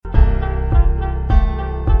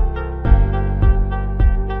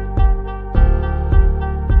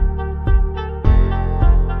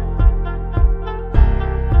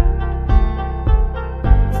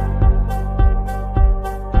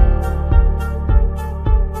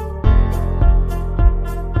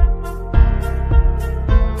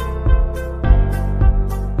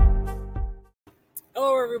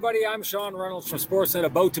I'm Sean Reynolds from Sportsnet,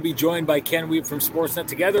 about to be joined by Ken Wiebe from Sportsnet.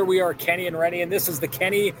 Together we are Kenny and Rennie, and this is the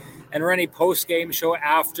Kenny and Rennie post-game show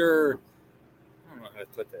after, I don't know how to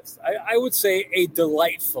put this, I would say a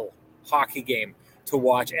delightful hockey game to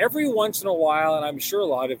watch every once in a while, and I'm sure a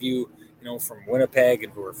lot of you from Winnipeg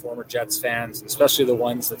and who are former Jets fans, especially the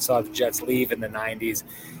ones that saw the Jets leave in the 90s,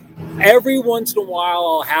 every once in a while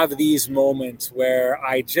I'll have these moments where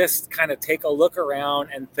I just kind of take a look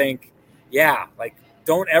around and think,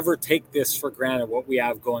 don't ever take this for granted, what we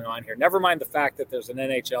have going on here. Never mind the fact that there's an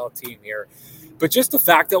NHL team here, but just the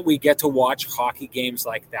fact that we get to watch hockey games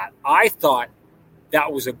like that. I thought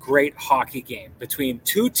that was a great hockey game between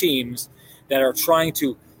two teams that are trying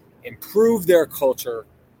to improve their culture,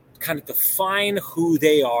 kind of define who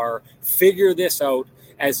they are, figure this out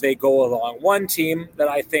as they go along. One team that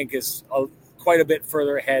I think is quite a bit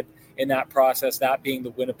further ahead in that process, that being the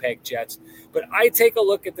Winnipeg Jets. But I take a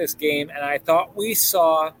look at this game, and I thought we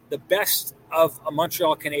saw the best of a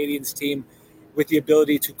Montreal Canadiens team with the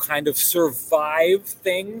ability to kind of survive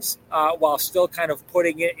things while still kind of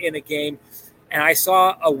putting it in a game. And I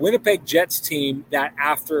saw a Winnipeg Jets team that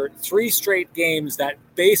after 3 straight games that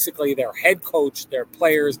basically their head coach, their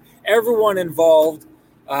players, everyone involved,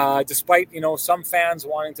 despite, some fans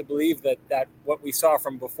wanting to believe that what we saw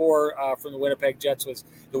from before from the Winnipeg Jets was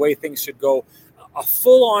the way things should go, a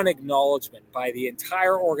full-on acknowledgement by the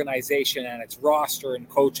entire organization and its roster and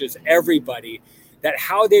coaches, everybody, that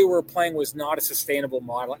how they were playing was not a sustainable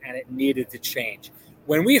model and it needed to change.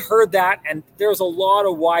 When we heard that, and there's a lot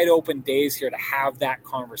of wide open days here to have that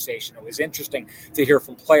conversation, it was interesting to hear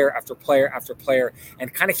from player after player after player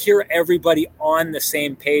and kind of hear everybody on the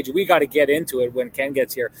same page. We got to get into it when Ken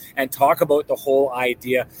gets here and talk about the whole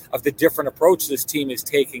idea of the different approach this team is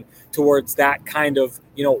taking towards that kind of,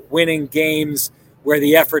 winning games where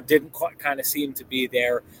the effort didn't quite kind of seem to be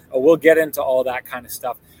there. We'll get into all that kind of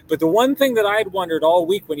stuff. But the one thing that I'd wondered all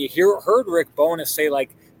week when you heard Rick Bowness say,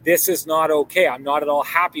 this is not okay, I'm not at all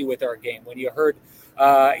happy with our game. When you heard,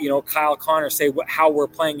 Kyle Connor say how we're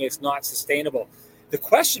playing is not sustainable. The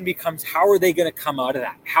question becomes, how are they going to come out of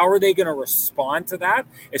that? How are they going to respond to that,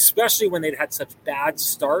 especially when they'd had such bad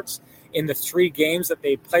starts in the 3 games that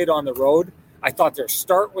they played on the road? I thought their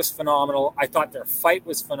start was phenomenal. I thought their fight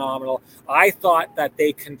was phenomenal. I thought that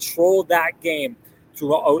they controlled that game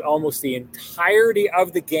throughout almost the entirety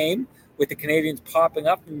of the game, with the Canadiens popping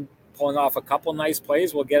up and pulling off a couple nice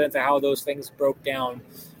plays. We'll get into how those things broke down.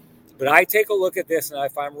 But I take a look at this, and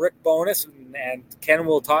if I'm Rick Bowness, and Ken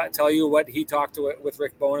will tell you what he talked with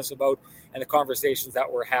Rick Bowness about and the conversations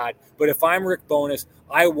that were had. But if I'm Rick Bowness,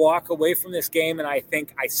 I walk away from this game, and I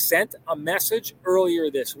think I sent a message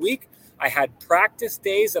earlier this week. I had practice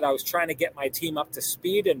days that I was trying to get my team up to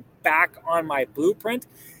speed and back on my blueprint.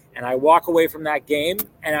 And I walk away from that game,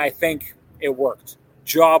 and I think it worked.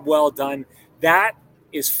 Job well done. That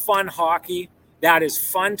is fun hockey. That is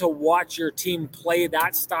fun to watch your team play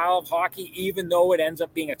that style of hockey, even though it ends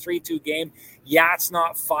up being a 3-2 game. Yeah, it's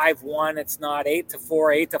not 5-1. It's not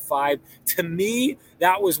 8-4, 8-5. To me,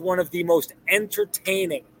 that was one of the most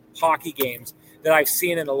entertaining hockey games that I've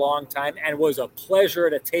seen in a long time, and was a pleasure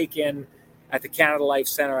to take in at the Canada Life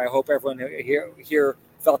Center. I hope everyone here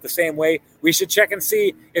felt the same way. We should check and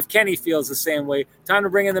see if Kenny feels the same way. Time to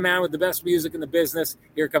bring in the man with the best music in the business.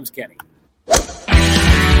 Here comes Kenny.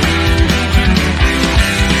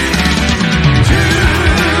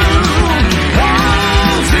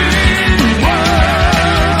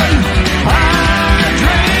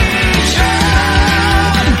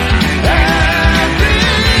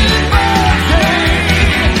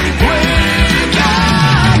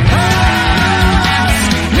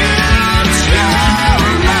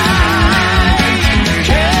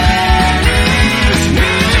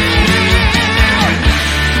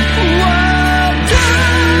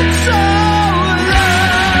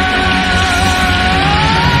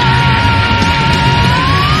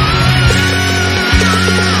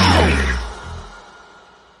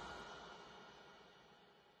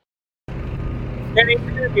 Kenny,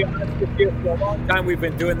 to be honest with you, for a long time we've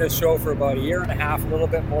been doing this show for about 1.5 years, a little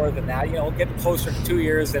bit more than that. Getting closer to 2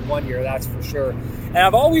 years than 1 year, that's for sure. And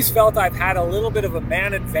I've always felt I've had a little bit of a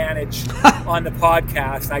man advantage on the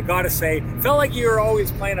podcast. I got to say, felt like you were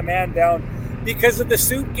always playing a man down because of the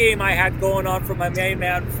suit game I had going on from my main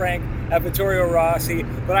man, Frank, at Vittorio Rossi.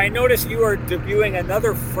 But I noticed you are debuting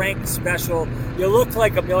another Frank special. You look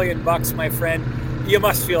like $1 million, my friend. You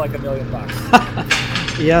must feel like $1 million.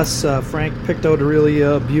 Yes, Frank picked out a really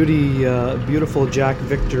beautiful Jack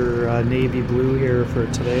Victor navy blue here for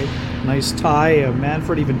today. Nice tie.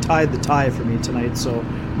 Manfred even tied the tie for me tonight, so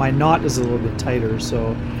my knot is a little bit tighter.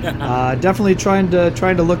 So definitely trying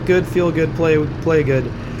to look good, feel good, play good.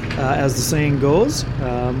 as the saying goes.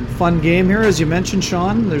 Fun game here, as you mentioned,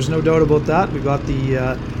 Sean. There's no doubt about that. We got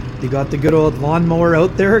the good old lawnmower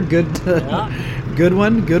out there. Good, good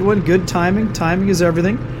one. Good timing. Timing is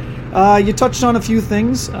everything. You touched on a few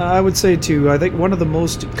things. I would say too. I think one of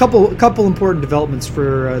the couple important developments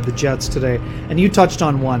for the Jets today, and you touched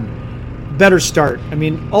on one. Better start. I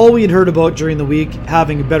mean, all we had heard about during the week,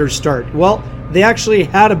 having a better start. Well, they actually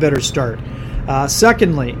had a better start.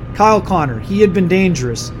 Secondly, Kyle Connor. He had been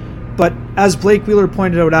dangerous, but as Blake Wheeler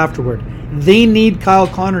pointed out afterward, they need Kyle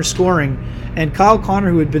Connor scoring, and Kyle Connor,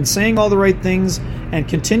 who had been saying all the right things and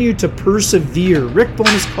continued to persevere. Rick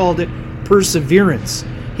Bowness called it perseverance.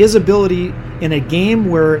 His ability in a game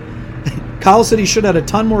where Kyle said he should have had a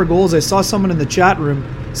ton more goals. I saw someone in the chat room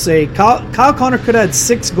say Kyle Connor could have had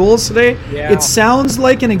 6 goals today. Yeah. It sounds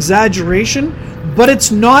like an exaggeration, but it's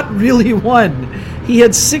not really one. He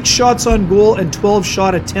had 6 shots on goal and 12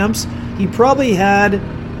 shot attempts. He probably had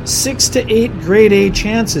 6 to 8 grade A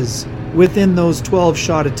chances within those 12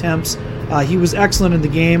 shot attempts. He was excellent in the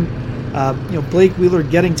game. Blake Wheeler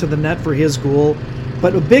getting to the net for his goal.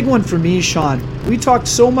 But a big one for me, Sean, we talked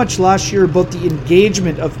so much last year about the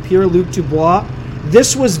engagement of Pierre-Luc Dubois.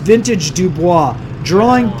 This was vintage Dubois.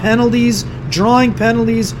 Drawing penalties,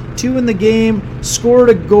 2 in the game, scored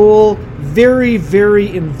a goal, very,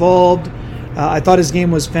 very involved. I thought his game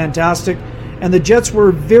was fantastic. And the Jets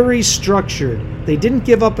were very structured. They didn't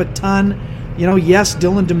give up a ton. Yes,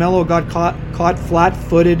 Dylan DeMello got caught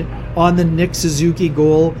flat-footed on the Nick Suzuki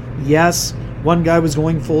goal. Yes, one guy was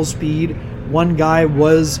going full speed. One guy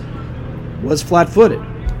was flat-footed.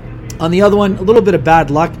 On the other one, a little bit of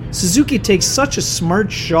bad luck. Suzuki takes such a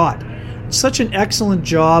smart shot. Such an excellent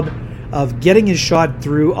job of getting his shot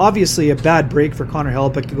through. Obviously a bad break for Connor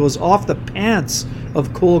Hellebuyck. It goes off the pants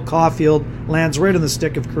of Cole Caulfield, lands right on the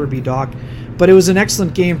stick of Kirby Dach. But it was an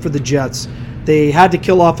excellent game for the Jets. They had to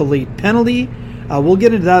kill off a late penalty. We'll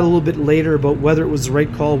get into that a little bit later about whether it was the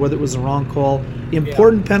right call, whether it was the wrong call.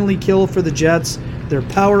 Important penalty kill for the Jets. Their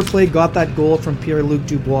power play got that goal from Pierre-Luc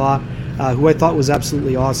Dubois, who I thought was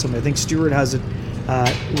absolutely awesome. I think Stewart has it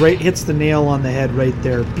hits the nail on the head right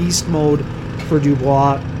there. Beast mode for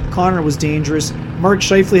Dubois. Connor was dangerous. Mark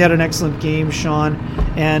Scheifele had an excellent game, Sean,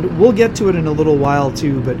 and we'll get to it in a little while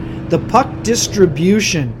too, but the puck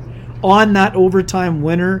distribution on that overtime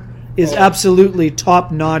winner is absolutely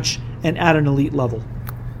top-notch and at an elite level.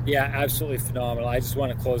 Yeah, absolutely phenomenal. I just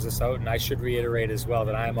want to close this out, and I should reiterate as well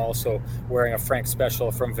that I am also wearing a Frank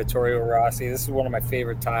special from Vittorio Rossi. This is one of my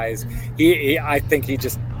favorite ties. I think he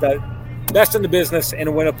just best in the business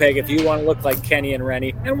in Winnipeg. If you want to look like Kenny and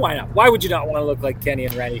Rennie, and why not? Why would you not want to look like Kenny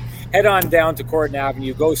and Rennie? Head on down to Corydon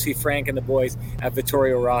Avenue. Go see Frank and the boys at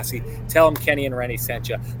Vittorio Rossi. Tell them Kenny and Rennie sent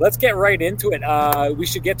you. Let's get right into it. We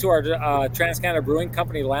should get to our TransCanada Brewing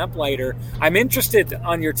Company lamplighter. I'm interested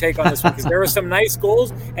on your take on this one because there were some nice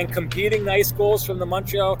goals and competing nice goals from the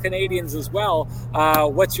Montreal Canadiens as well.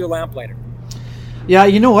 What's your lamplighter? Yeah,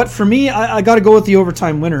 you know what? For me, I got to go with the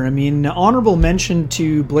overtime winner. I mean, honorable mention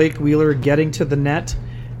to Blake Wheeler getting to the net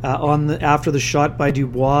after the shot by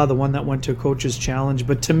Dubois, the one that went to a coach's challenge.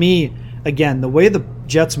 But to me, again, the way the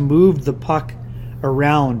Jets moved the puck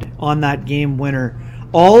around on that game winner,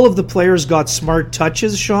 all of the players got smart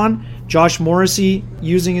touches, Sean. Josh Morrissey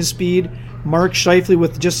using his speed, Mark Scheifele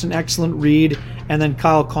with just an excellent read, and then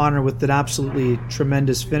Kyle Connor with an absolutely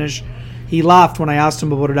tremendous finish. He laughed when I asked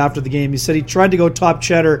him about it after the game. He said he tried to go top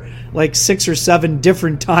cheddar like 6 or 7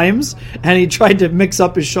 different times, and he tried to mix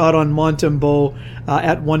up his shot on Montembeault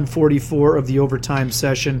at 1:44 of the overtime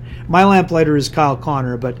session. My lamplighter is Kyle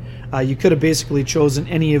Connor, but you could have basically chosen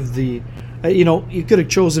any of the, you could have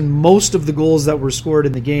chosen most of the goals that were scored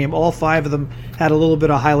in the game. All 5 of them had a little bit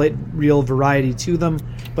of highlight reel variety to them,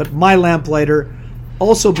 but my lamplighter,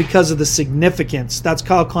 also because of the significance, that's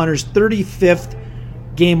Kyle Connor's 35th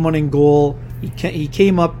game-winning goal. He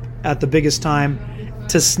came up at the biggest time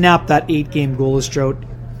to snap that 8-game goalless drought.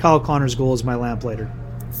 Kyle Connor's goal is my lamplighter.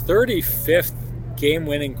 35th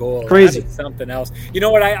game-winning goal. Crazy. That is something else. You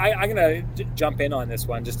know what? I'm going to jump in on this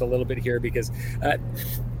one just a little bit here because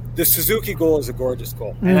the Suzuki goal is a gorgeous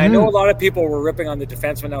goal. And I know a lot of people were ripping on the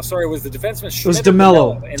defenseman. Now, sorry, was the defenseman Schmidt? It was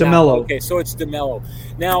DeMello. Okay, so it's DeMello.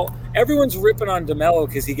 Now, everyone's ripping on DeMello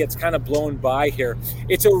because he gets kind of blown by here.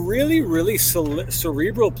 It's a really, really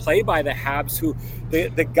cerebral play by the Habs, who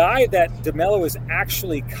the guy that DeMello is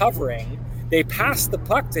actually covering, they pass the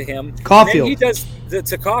puck to him. Caulfield. He does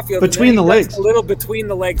to Caulfield. Between the legs. A little between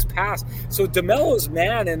the legs pass. So DeMello's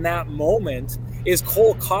man in that moment is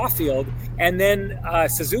Cole Caulfield. And then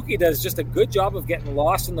Suzuki does just a good job of getting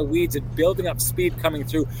lost in the weeds and building up speed coming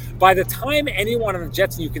through. By the time anyone on the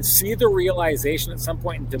Jets, and you can see the realization at some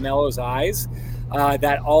point in DeMello's eyes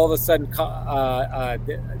that all of a sudden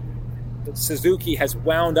Suzuki has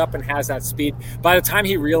wound up and has that speed. By the time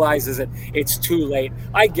he realizes it, it's too late.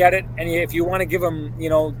 I get it. And if you want to give him,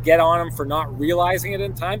 get on him for not realizing it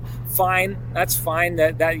in time, fine. That's fine.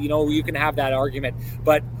 That you can have that argument.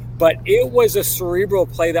 But it was a cerebral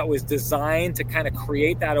play that was designed to kind of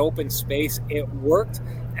create that open space. It worked.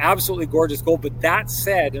 Absolutely gorgeous goal. But that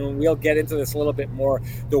said, and we'll get into this a little bit more,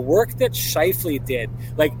 the work that Scheifele did,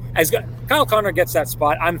 like as Kyle Connor gets that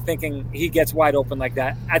spot, I'm thinking he gets wide open like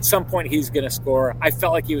that. At some point, he's going to score. I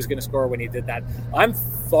felt like he was going to score when he did that. I'm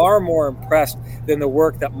far more impressed than the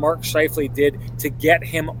work that Mark Scheifele did to get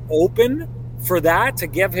him open for that, to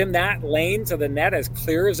give him that lane to the net as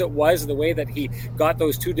clear as it was, the way that he got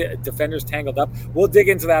those two defenders tangled up. We'll dig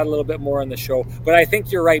into that a little bit more on the show. But I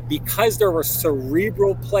think you're right, because there were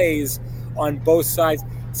cerebral plays on both sides.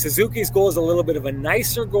 Suzuki's goal is a little bit of a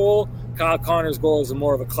nicer goal. Kyle Connor's goal is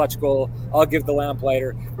more of a clutch goal. I'll give the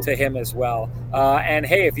lamplighter to him as well. And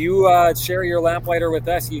hey, if you share your lamplighter with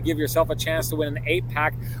us, you give yourself a chance to win an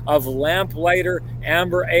 8-pack of Lamplighter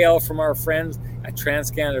Amber Ale from our friends at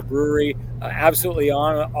Trans-Canada Brewery. Absolutely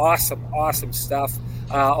awesome stuff.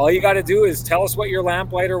 All you got to do is tell us what your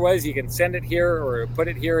lamplighter was. You can send it here or put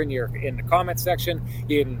it here in the comment section.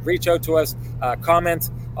 You can reach out to us, comment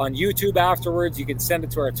on YouTube afterwards. You can send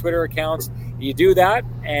it to our Twitter accounts. You do that,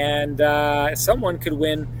 and someone could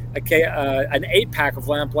win an 8-pack of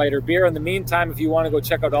Lamplighter beer. In the meantime, if you want to go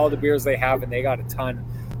check out all the beers they have, and they got a ton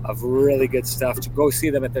of really good stuff, to go see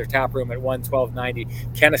them at their tap room at 11290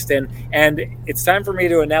 Kenaston. And it's time for me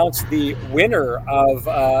to announce the winner of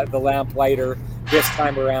the Lamplighter this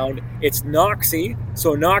time around. It's Noxie.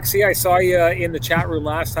 So Noxie, I saw you in the chat room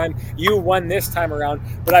last time. You won this time around,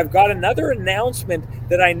 but I've got another announcement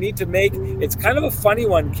that I need to make. It's kind of a funny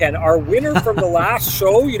one, Ken. Our winner from the last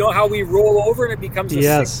show, you know how we roll over and it becomes a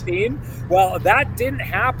 16? Well, that didn't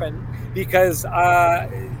happen because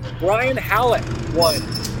Brian Hallett won.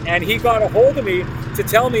 And he got a hold of me to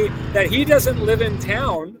tell me that he doesn't live in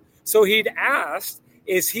town. So he'd asked,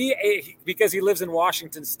 because he lives in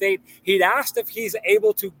Washington State, he'd asked if he's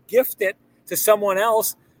able to gift it to someone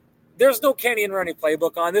else. There's no Kenny and Rennie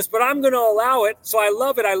playbook on this, but I'm going to allow it. So I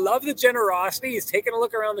love it. I love the generosity. He's taking a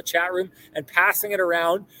look around the chat room and passing it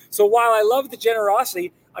around. So while I love the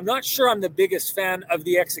generosity, I'm not sure I'm the biggest fan of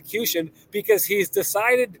the execution, because he's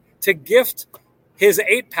decided to gift his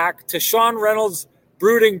 8-pack to Sean Reynolds'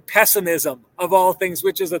 Brooding Pessimism, of all things,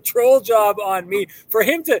 which is a troll job on me. For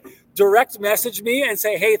him to direct message me and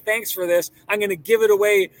say, hey, thanks for this, I'm going to give it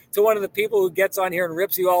away to one of the people who gets on here and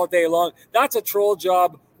rips you all day long. That's a troll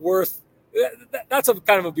job that's a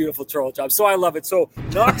kind of a beautiful troll job. So I love it. So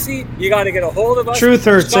Noxie, you got to get a hold of us. Truth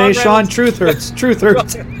hurts, Sean? Truth hurts. Truth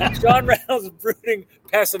hurts. Sean Reynolds' Brooding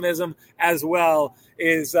Pessimism as well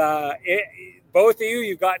is both of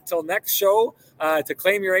you got until next show to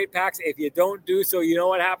claim your 8-packs. If you don't do so, you know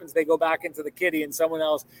what happens. They go back into the kitty, and someone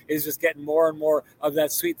else is just getting more and more of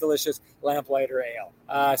that sweet, delicious Lamplighter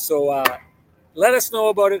Ale. So let us know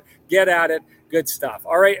about it. Get at it. Good stuff.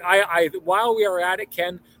 All right. I while we are at it,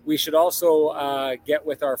 Ken, we should also get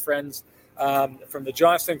with our friends from the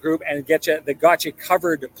Johnston Group and get you the Got You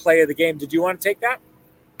Covered play of the game. Did you want to take that?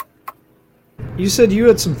 You said you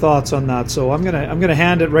had some thoughts on that, so I'm gonna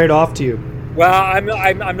hand it right off to you. Well,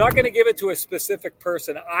 I'm not going to give it to a specific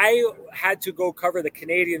person. I had to go cover the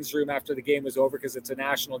Canadiens room after the game was over because it's a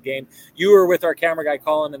national game. You were with our camera guy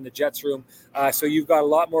Colin in the Jets room, so you've got a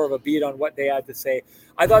lot more of a beat on what they had to say.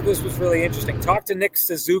 I thought this was really interesting. Talked to Nick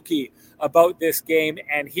Suzuki about this game,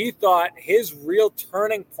 and he thought his real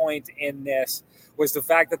turning point in this was the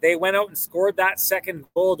fact that they went out and scored that second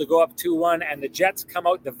goal to go up 2-1, and the Jets come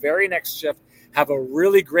out the very next shift, have a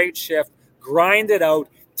really great shift, grind it out,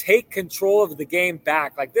 take control of the game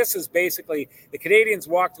back. Like, this is basically the Canadiens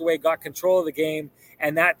walked away, got control of the game,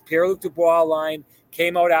 and that Pierre-Luc Dubois line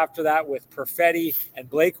came out after that with Perfetti and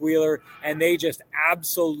Blake Wheeler, and they just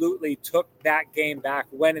absolutely took that game back,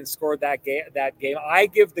 went and scored that game. I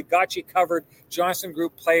give the Got You Covered Johnston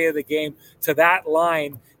Group play of the game to that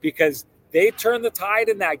line because they turned the tide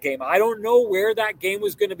in that game. I don't know where that game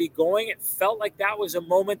was going to be going. It felt like that was a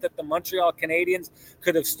moment that the Montreal Canadiens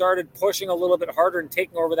could have started pushing a little bit harder and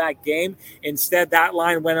taking over that game. Instead, that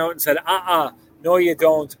line went out and said, no, you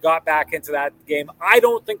don't. Got back into that game. I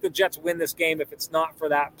don't think the Jets win this game if it's not for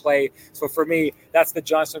that play. So for me, that's the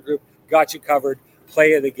Johnston Group Got You Covered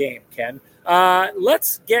play of the game, Ken.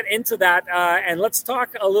 Let's get into that, and let's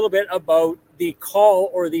talk a little bit about the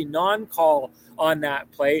call or the non-call on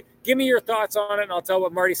that play. Give me your thoughts on it, and I'll tell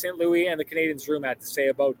what Marty St. Louis and the Canadiens room had to say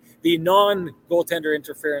about the non-goaltender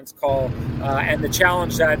interference call and the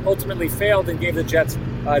challenge that ultimately failed and gave the Jets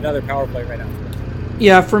another power play right after.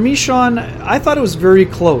 Yeah, for me, Sean, I thought it was very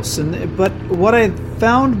close. But what I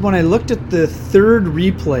found when I looked at the third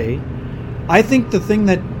replay, I think the thing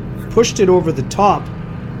that pushed it over the top,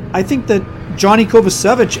 I think that Johnny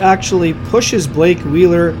Kovacevic actually pushes Blake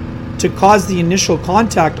Wheeler to cause the initial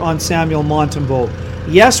contact on Samuel Montembeault.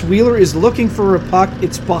 Yes, Wheeler is looking for a puck.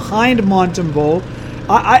 It's behind Montembeault.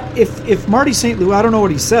 If Marty St. Louis, I don't know what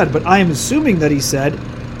he said, but I am assuming that he said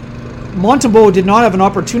Montembeault did not have an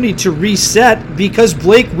opportunity to reset because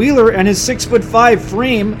Blake Wheeler and his 6'5"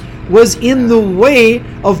 frame was in the way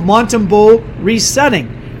of Montembeault resetting.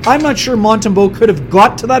 I'm not sure Montembeault could have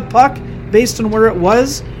got to that puck based on where it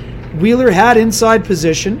was. Wheeler had inside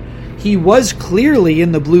position. He was clearly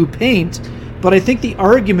in the blue paint, but I think the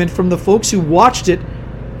argument from the folks who watched it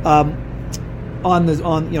on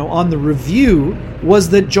the review was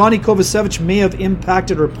that Johnny Kovacevic may have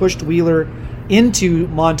impacted or pushed Wheeler into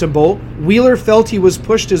Montembeault. Wheeler felt he was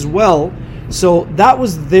pushed as well, so that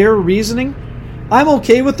was their reasoning. I'm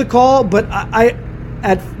okay with the call, but I'm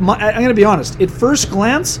going to be honest. At first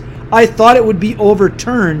glance, I thought it would be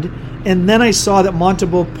overturned, and then I saw that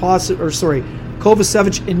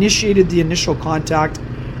Kovacevic initiated the initial contact.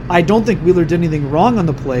 I don't think Wheeler did anything wrong on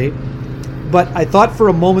the play, but I thought for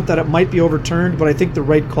a moment that it might be overturned, but I think the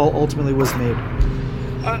right call ultimately was made.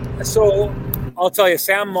 So I'll tell you,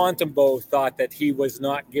 Sam Montembeault thought that he was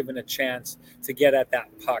not given a chance to get at that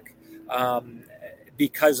puck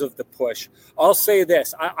because of the push. I'll say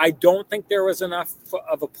this. I don't think there was enough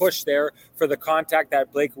of a push there for the contact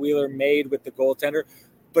that Blake Wheeler made with the goaltender,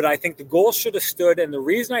 but I think the goal should have stood, and the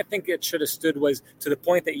reason I think it should have stood was to the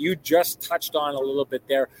point that you just touched on a little bit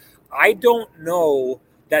there. I don't know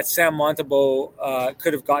that Sam Montembeault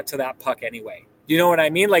could have got to that puck anyway. You know what I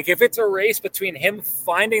mean? Like, if it's a race between him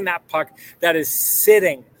finding that puck that is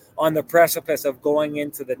sitting on the precipice of going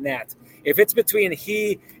into the net, if it's between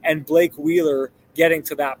he and Blake Wheeler getting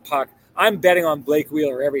to that puck, I'm betting on Blake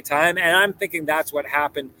Wheeler every time, and I'm thinking that's what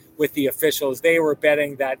happened with the officials. They were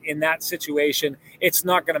betting that in that situation, it's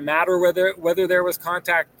not going to matter whether there was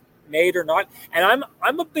contact made or not. And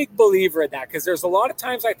I'm a big believer in that, because there's a lot of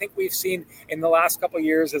times I think we've seen in the last couple of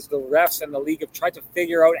years as the refs and the league have tried to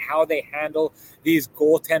figure out how they handle these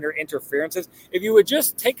goaltender interferences. If you would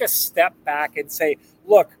just take a step back and say,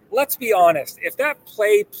 look, let's be honest. If that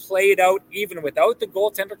play played out even without the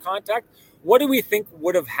goaltender contact, what do we think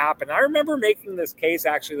would have happened? I remember making this case,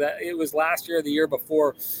 actually, that it was last year or the year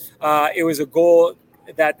before. It was a goal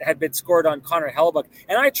that had been scored on Connor Hellebuyck.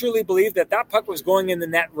 And I truly believe that puck was going in the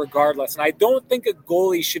net regardless. And I don't think a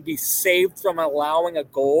goalie should be saved from allowing a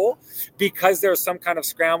goal because there's some kind of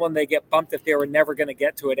scramble and they get bumped if they were never going to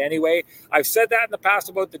get to it anyway. I've said that in the past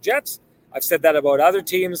about the Jets. I've said that about other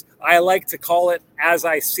teams. I like to call it as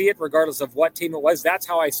I see it, regardless of what team it was. That's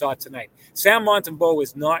how I saw it tonight. Sam Montembeault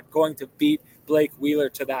was not going to beat Blake Wheeler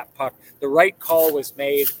to that puck. The right call was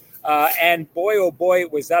made. And boy, oh boy,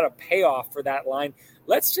 was that a payoff for that line.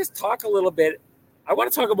 Let's just talk a little bit. I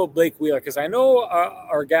want to talk about Blake Wheeler because I know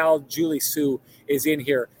our gal Julie Sue is in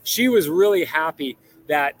here. She was really happy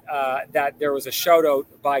that there was a shout out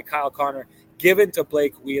by Kyle Connor given to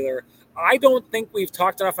Blake Wheeler. I don't think we've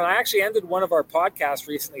talked enough, and I actually ended one of our podcasts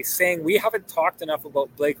recently saying we haven't talked enough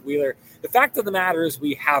about Blake Wheeler. The fact of the matter is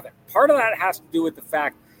we haven't. Part of that has to do with the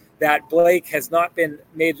fact that Blake has not been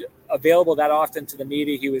made available that often to the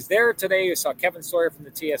media. He was there today. You saw Kevin Sawyer from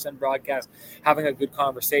the TSN broadcast having a good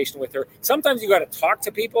conversation with her. Sometimes you got to talk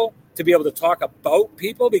to people to be able to talk about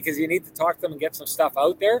people because you need to talk to them and get some stuff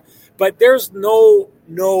out there. But there's no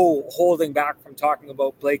holding back from talking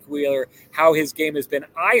about Blake Wheeler, how his game has been.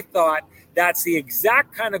 I thought that's the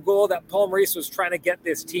exact kind of goal that Paul Maurice was trying to get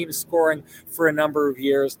this team scoring for a number of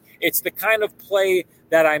years. It's the kind of play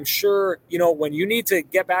that I'm sure, when you need to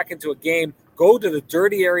get back into a game, go to the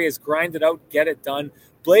dirty areas, grind it out, get it done.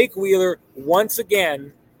 Blake Wheeler, once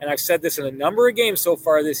again, and I've said this in a number of games so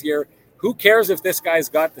far this year, who cares if this guy's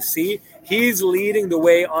got the C? He's leading the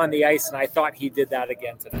way on the ice, and I thought he did that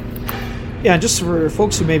again tonight. Yeah, just for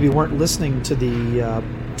folks who maybe weren't listening to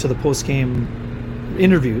the post-game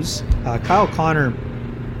interviews, Kyle Connor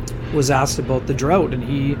was asked about the drought, and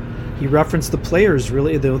he referenced the players,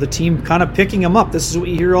 really, the team kind of picking him up. This is what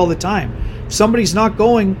you hear all the time. If somebody's not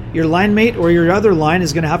going, your line mate or your other line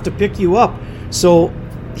is going to have to pick you up. So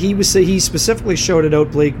he specifically shouted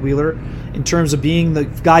out Blake Wheeler in terms of being the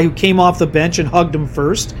guy who came off the bench and hugged him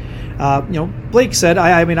first. Blake said,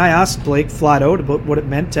 I asked Blake flat out about what it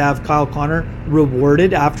meant to have Kyle Connor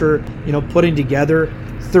rewarded after, putting together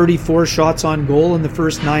 34 shots on goal in the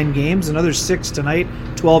first 9 games, another 6 tonight,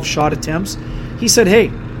 12 shot attempts. He said,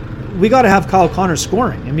 hey, we got to have Kyle Connor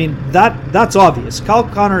scoring. I mean, that's obvious. Kyle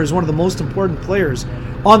Connor is one of the most important players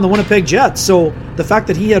on the Winnipeg Jets. So the fact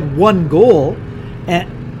that he had 1 goal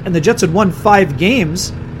and the Jets had won 5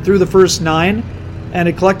 games through the first 9 and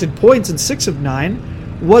had collected points in 6 of 9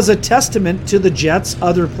 was a testament to the Jets'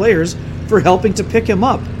 other players for helping to pick him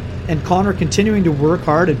up. And Connor continuing to work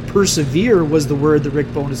hard and persevere was the word that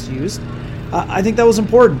Rick Bowness used. I think that was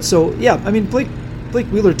important. So, yeah, I mean, Blake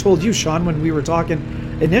Wheeler told you, Sean, when we were talking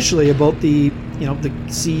initially about the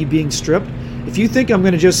C being stripped. If you think I'm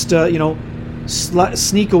going to just,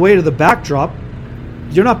 sneak away to the backdrop,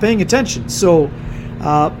 you're not paying attention. So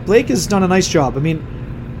Blake has done a nice job. I mean,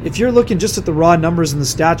 if you're looking just at the raw numbers in the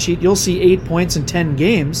stat sheet, you'll see 8 points in 10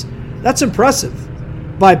 games. That's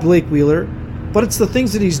impressive by Blake Wheeler, but it's the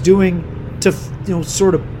things that he's doing to,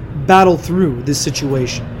 sort of battle through this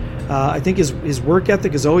situation. I think his work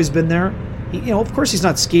ethic has always been there. Of course he's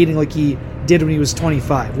not skating like he did when he was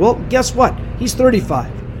 25. Well, guess what? He's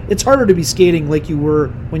 35. It's harder to be skating like you were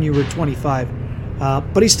when you were 25.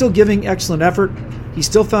 But he's still giving excellent effort. He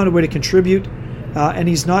still found a way to contribute, and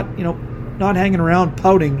he's not hanging around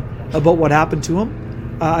pouting about what happened to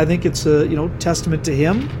him. I think it's a testament to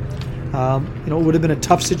him. It would have been a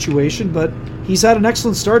tough situation, but he's had an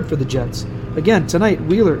excellent start for the Jets. Again, tonight,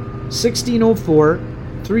 Wheeler, 1604,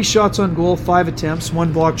 3 shots on goal, 5 attempts,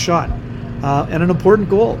 1 blocked shot. And an important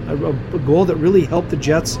goal, a goal that really helped the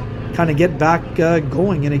Jets kind of get back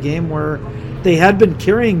going in a game where they had been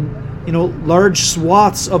carrying, large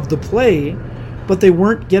swaths of the play, but they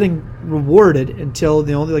weren't getting rewarded until,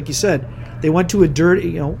 like you said, they went to the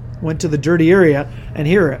dirty area. And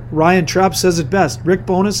here, Ryan Trapp says it best. Rick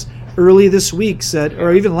Bowness early this week said,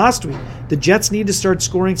 or even last week, the Jets need to start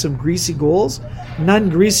scoring some greasy goals. None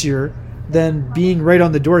greasier than being right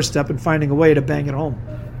on the doorstep and finding a way to bang it home.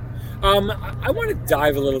 I want to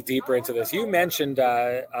dive a little deeper into this. You mentioned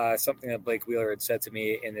something that Blake Wheeler had said to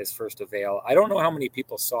me in his first avail. I don't know how many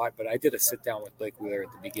people saw it, but I did a sit down with Blake Wheeler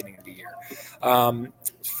at the beginning of the year.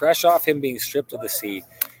 Fresh off him being stripped of the C,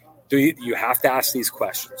 you have to ask these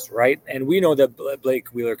questions, right? And we know that Blake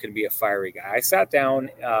Wheeler can be a fiery guy. I sat down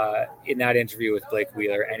in that interview with Blake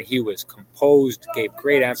Wheeler, and he was composed, gave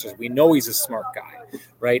great answers. We know he's a smart guy,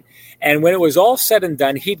 right? And when it was all said and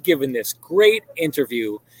done, he'd given this great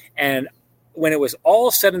interview. And when it was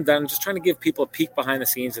all said and done, just trying to give people a peek behind the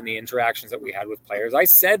scenes and the interactions that we had with players, I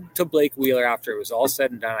said to Blake Wheeler after it was all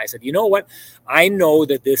said and done, I said, you know what? I know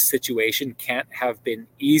that this situation can't have been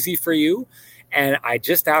easy for you. And I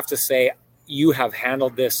just have to say, you have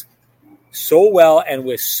handled this so well and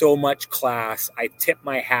with so much class. I tip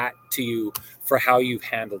my hat to you for how you've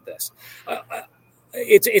handled this.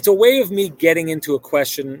 It's a way of me getting into a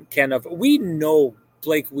question, Ken, of we know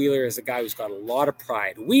Blake Wheeler is a guy who's got a lot of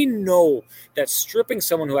pride. We know that stripping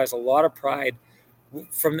someone who has a lot of pride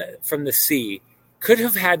from the C could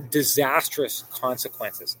have had disastrous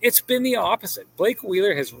consequences. It's been the opposite. Blake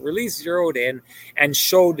Wheeler has really zeroed in and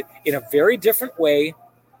showed in a very different way.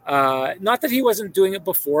 Not that he wasn't doing it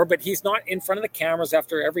before, but he's not in front of the cameras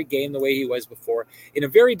after every game the way he was before. In a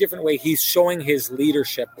very different way, he's showing his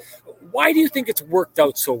leadership. Why do you think it's worked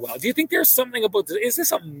out so well? Do you think there's something about this? Is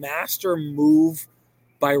this a master move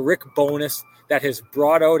by Rick Bowness that has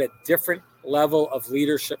brought out a different level of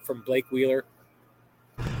leadership from Blake Wheeler?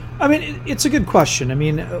 I mean, it's a good question. I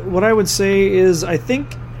mean, what I would say is I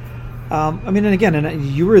think, and again, and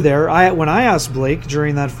you were there, when I asked Blake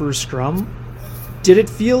during that first scrum, did it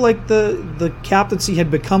feel like the captaincy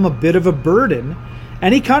had become a bit of a burden?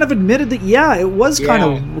 And he kind of admitted that, it was kind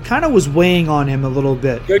of was weighing on him a little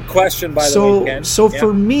bit. Good question, by the way, Ken. So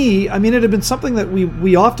for me, I mean, it had been something that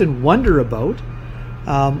we often wonder about.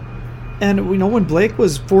 And when Blake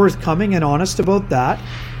was forthcoming and honest about that,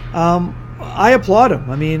 I applaud him.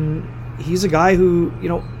 I mean, he's a guy who,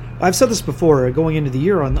 I've said this before going into the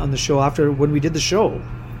year on the show after when we did the show.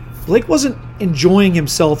 Blake wasn't enjoying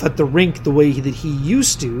himself at the rink the way that he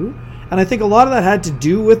used to. And I think a lot of that had to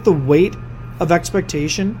do with the weight of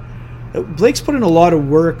expectation. Blake's put in a lot of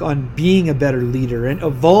work on being a better leader and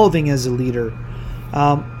evolving as a leader.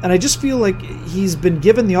 And I just feel like he's been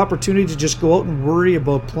given the opportunity to just go out and worry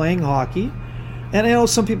about playing hockey. And I know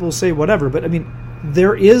some people will say whatever, but I mean,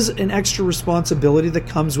 there is an extra responsibility that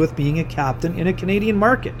comes with being a captain in a Canadian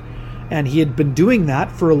market. And he had been doing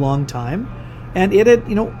that for a long time. And it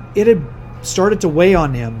had started to weigh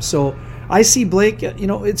on him. So I see Blake,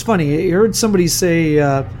 it's funny. I heard somebody say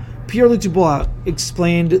Pierre-Luc Dubois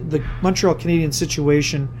explained the Montreal Canadiens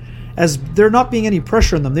situation as there not being any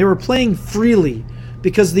pressure on them. They were playing freely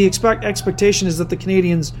because the expectation is that the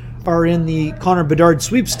Canadiens are in the Connor Bedard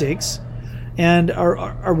sweepstakes and are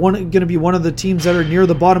going to be one of the teams that are near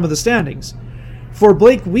the bottom of the standings. For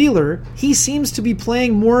Blake Wheeler, he seems to be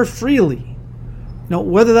playing more freely. Now,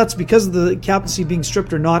 whether that's because of the captaincy being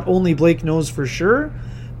stripped or not, only Blake knows for sure.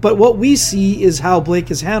 But what we see is how Blake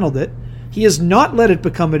has handled it. He has not let it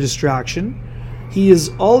become a distraction.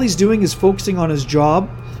 All he's doing is focusing on his job.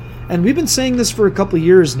 And we've been saying this for a couple of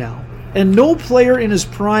years now. And no player in his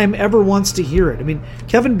prime ever wants to hear it. I mean,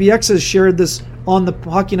 Kevin Bieksa has shared this on the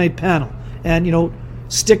Hockey Night panel. And,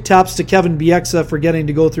 stick taps to Kevin Bieksa for getting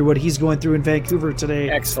to go through what he's going through in Vancouver today.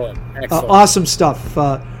 Excellent. Awesome stuff.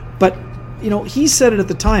 But, he said it at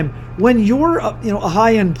the time. When you're, a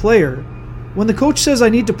high-end player, when the coach says, I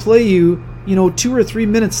need to play you, 2 or 3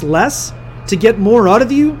 minutes less to get more out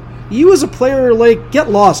of you, you as a player are like, get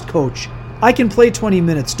lost, coach. I can play 20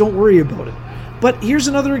 minutes. Don't worry about it. But here's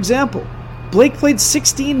another example. Blake played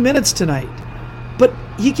 16 minutes tonight. But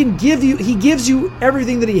he gives you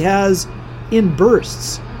everything that he has in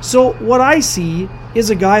bursts. So what I see is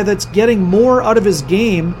a guy that's getting more out of his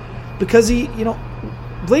game because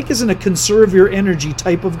Blake isn't a conserve your energy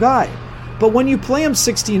type of guy. But when you play him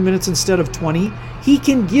 16 minutes instead of 20, he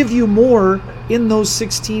can give you more in those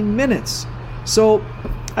 16 minutes. So,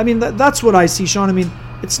 that's what I see, Sean.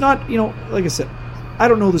 It's not, like I said, I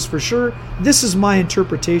don't know this for sure. This is my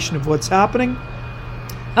interpretation of what's happening.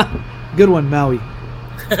 Good one, Maui.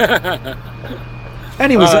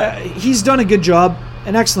 Anyways, he's done a good job,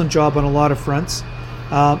 an excellent job on a lot of fronts.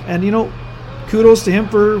 And kudos to him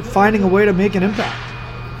for finding a way to make an impact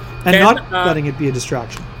and not letting it be a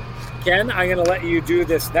distraction. Ken, I'm going to let you do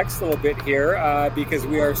this next little bit here because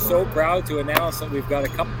we are so proud to announce that we've got a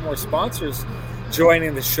couple more sponsors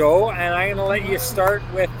joining the show, and I'm going to let you start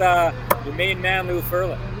with your main man, Lou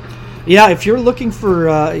Ferlin. Yeah, if you're looking for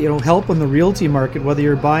help on the realty market, whether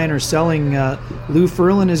you're buying or selling, Lou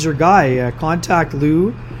Ferlin is your guy. Contact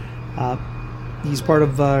Lou. He's part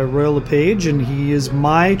of Royal LePage, and he is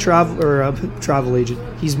my travel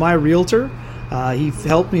agent. He's my realtor. He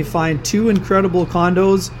helped me find 2 incredible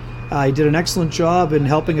condos. He did an excellent job in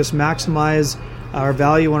helping us maximize our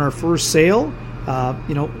value on our first sale.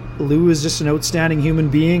 Lou is just an outstanding human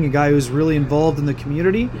being, a guy who's really involved in the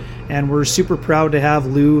community, and we're super proud to have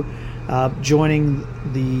Lou joining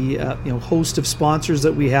the host of sponsors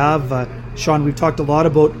that we have. Sean, we've talked a lot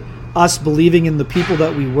about us believing in the people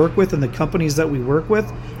that we work with and the companies that we work with,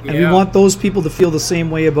 and we want those people to feel the same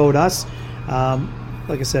way about us.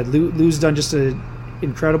 Like I said, Lou's done just an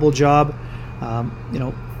incredible job.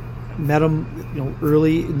 Met him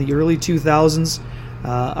early in the early 2000s.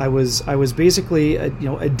 I was basically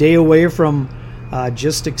a day away from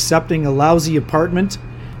just accepting a lousy apartment,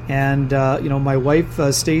 and my wife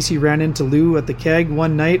Stacy ran into Lou at the Keg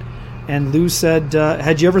one night, and Lou said,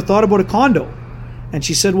 "Had you ever thought about a condo?" And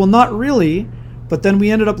she said, "Well, not really." But then we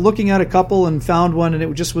ended up looking at a couple and found one, and it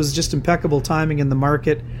was just impeccable timing in the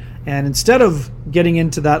market. And instead of getting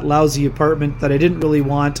into that lousy apartment that I didn't really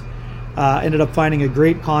want, ended up finding a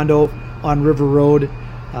great condo on River Road.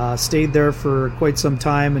 Stayed there for quite some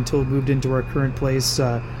time until we moved into our current place.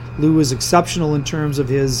 Lou is exceptional in terms of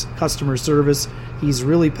his customer service. He's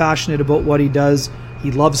really passionate about what he does.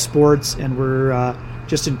 He loves sports, and we're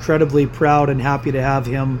just incredibly proud and happy to have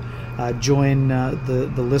him join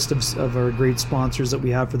the list of our great sponsors that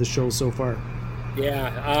we have for the show so far.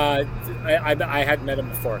 Yeah, I had met him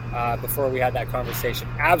before we had that conversation.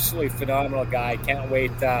 Absolutely phenomenal guy. Can't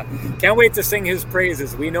wait to sing his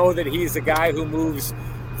praises. We know that he's a guy who moves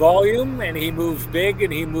volume, and he moves big,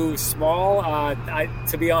 and he moves small.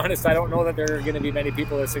 To be honest, I don't know that there are going to be many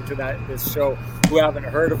people listening to this show who haven't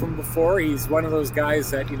heard of him before. He's one of those guys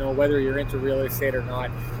that, whether you're into real estate or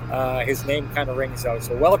not, his name kind of rings out.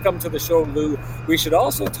 So welcome to the show, Lou. We should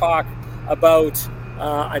also talk about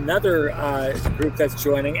another group that's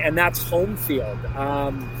joining, and that's Homefield.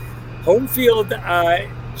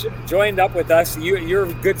 Homefield joined up with us.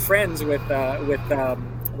 You're good friends with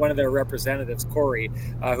one of their representatives, Corey,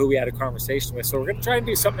 who we had a conversation with. So we're going to try and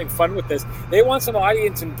do something fun with this. They want some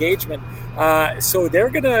audience engagement, so we're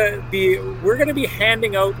going to be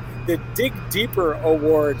handing out the Dig Deeper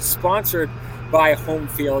Award, sponsored by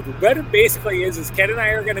Homefield. What it basically is Ken and I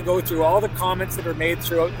are going to go through all the comments that are made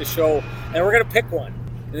throughout the show, and we're going to pick one.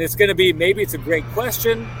 And it's going to be, maybe it's a great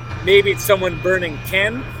question, maybe it's someone burning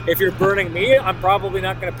Ken. If you're burning me, I'm probably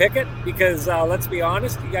not going to pick it, because let's be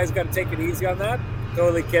honest, you guys got to take it easy on that.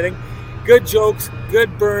 Totally kidding. Good jokes,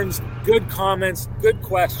 good burns, good comments, good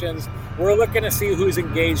questions. We're looking to see who's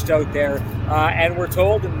engaged out there, and we're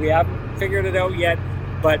told, and we haven't figured it out yet,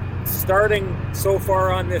 But starting so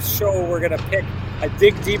far on this show, we're going to pick a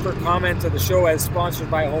Dig Deeper comment of the show as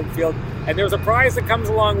sponsored by Home Field. And there's a prize that comes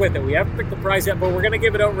along with it. We haven't picked the prize yet, but we're going to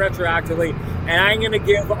give it out retroactively. And I'm going to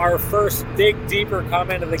give our first Dig Deeper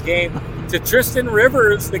comment of the game to Tristan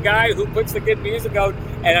Rivers, the guy who puts the good music out.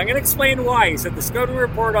 And I'm going to explain why. He said the scouting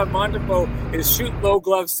report on Montreal is shoot low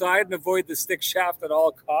glove side and avoid the stick shaft at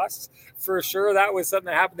all costs. For sure, that was something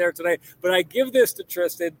that happened there today. But I give this to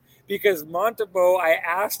Tristan because Montreal, I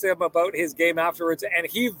asked him about his game afterwards, and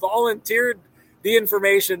he volunteered the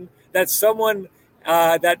information that someone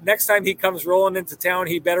that next time he comes rolling into town,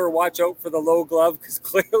 he better watch out for the low glove, because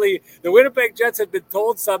clearly the Winnipeg Jets had been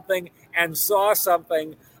told something and saw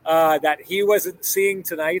something that he wasn't seeing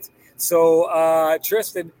tonight. So,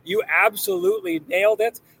 Tristan, you absolutely nailed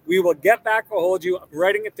it. We will get back a hold of you. I'm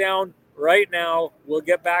writing it down right now. We'll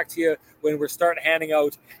get back to you when we start handing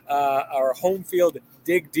out our Home Field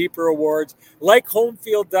Dig Deeper awards, like Home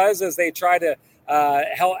Field does as they try to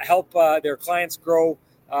help their clients grow.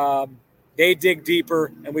 They dig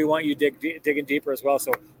deeper, and we want you digging deeper as well.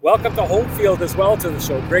 So welcome to Home Field as well to the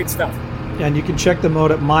show. Great stuff. And you can check them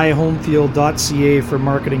out at myhomefield.ca for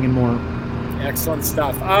marketing and more. Excellent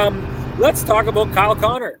stuff. Let's talk about Kyle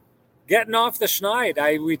Connor getting off the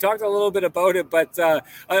schneid. We talked a little bit about it, but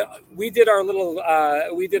we did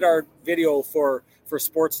our video for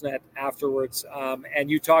Sportsnet afterwards, and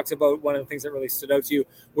you talked about one of the things that really stood out to you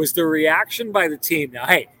was the reaction by the team. Now,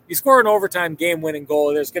 hey, you score an overtime game-winning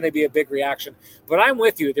goal, there's going to be a big reaction. But I'm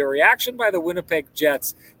with you. The reaction by the Winnipeg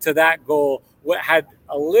Jets to that goal had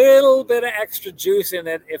a little bit of extra juice in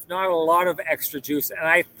it, if not a lot of extra juice. And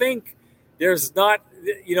I think there's not,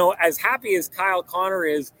 as happy as Kyle Connor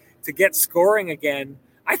is to get scoring again,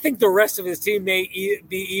 I think the rest of his team may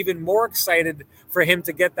be even more excited for him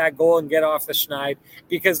to get that goal and get off the schneid,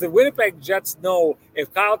 because the Winnipeg Jets know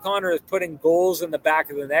if Kyle Connor is putting goals in the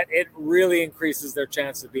back of the net, it really increases their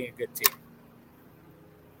chance of being a good team.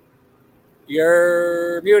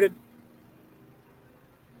 You're muted.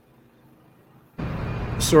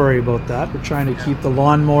 Sorry about that. We're trying to keep the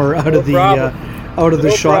lawnmower out of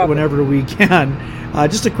the shot whenever we can.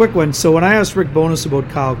 Just a quick one. So when I asked Rick Bowness about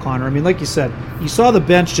Kyle Connor, I mean, like you said, you saw the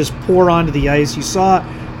bench just pour onto the ice. You saw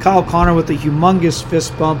Kyle Connor with a humongous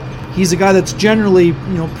fist bump. He's a guy that's generally,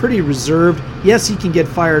 pretty reserved. Yes, he can get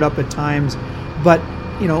fired up at times, but,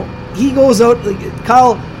 he goes out,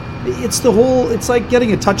 Kyle, it's like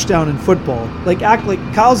getting a touchdown in football.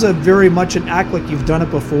 Kyle's very much an act like you've done it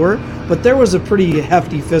before, but there was a pretty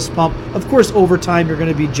hefty fist pump. Of course, overtime, you're going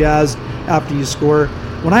to be jazzed after you score.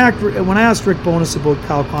 When I asked Rick Bowness about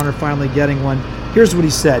Kyle Connor finally getting one, here's what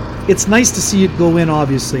he said. It's nice to see it go in,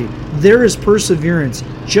 obviously. There is perseverance.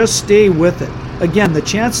 Just stay with it. Again, the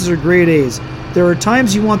chances are grade A's. There are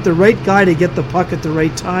times you want the right guy to get the puck at the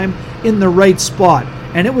right time in the right spot,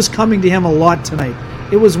 and it was coming to him a lot tonight.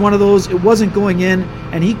 It was one of those, it wasn't going in,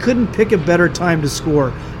 and he couldn't pick a better time to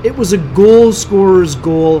score. It was a goal scorer's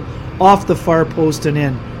goal off the far post and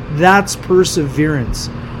in. That's perseverance.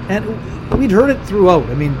 And we'd heard it throughout.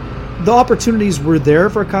 I mean, the opportunities were there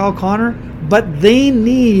for Kyle Connor, but they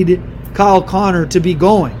need Kyle Connor to be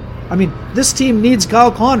going. I mean, this team needs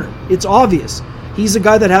Kyle Connor. It's obvious. He's a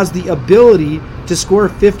guy that has the ability to score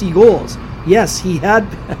 50 goals. Yes, he had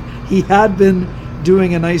been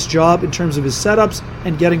doing a nice job in terms of his setups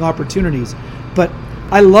and getting opportunities. But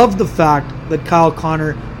I love the fact that Kyle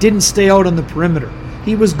Connor didn't stay out on the perimeter.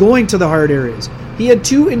 He was going to the hard areas. He had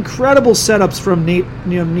two incredible setups from Neil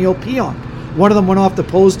Pionk. One of them went off the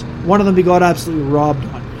post. One of them he got absolutely robbed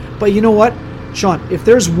on. But you know what, Sean? If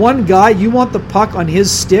there's one guy you want the puck on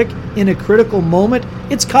his stick in a critical moment,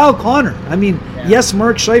 it's Kyle Connor. I mean, yes,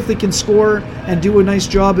 Mark Scheifele can score and do a nice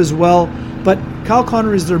job as well, but Kyle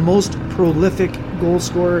Connor is their most prolific goal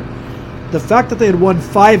scorer. The fact that they had won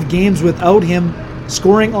 5 games without him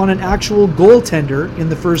scoring on an actual goaltender in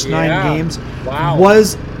the first 9 games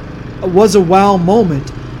was a wow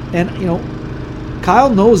moment. And,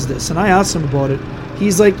 Kyle knows this, and I asked him about it.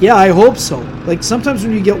 He's like, yeah, I hope so. Like, sometimes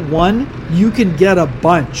when you get one, you can get a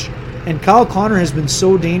bunch. And Kyle Connor has been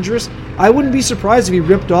so dangerous. I wouldn't be surprised if he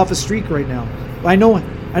ripped off a streak right now. I know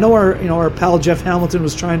our pal Jeff Hamilton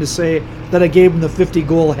was trying to say that I gave him the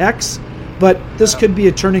 50-goal hex, but this could be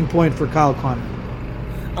a turning point for Kyle Connor.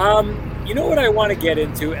 You know what I want to get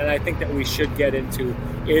into, and I think that we should get into,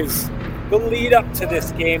 is the lead up to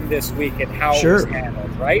this game this week and how it was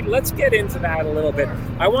handled, right? Let's get into that a little bit.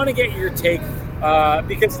 I want to get your take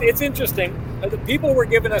because it's interesting. The people were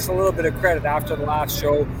giving us a little bit of credit after the last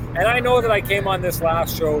show, and I know that I came on this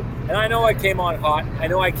last show, and I know I came on hot. I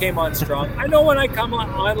know I came on strong. I know when I come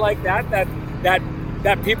on like that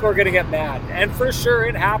that people are going to get mad. And for sure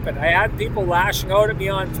it happened. I had people lashing out at me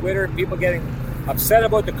on Twitter and people getting upset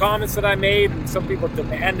about the comments that I made, and some people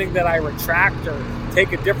demanding that I retract or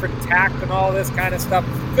take a different tack and all this kind of stuff.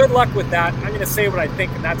 Good luck with that. I'm going to say what I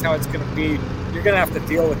think, and that's how it's going to be. You're going to have to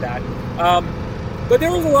deal with that. But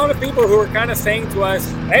there was a lot of people who were kind of saying to us,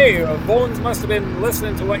 hey, Bones must have been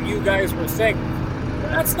listening to what you guys were saying.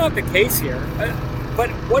 That's not the case here. But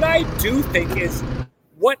what I do think is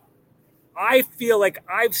what I feel like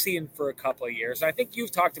I've seen for a couple of years. I think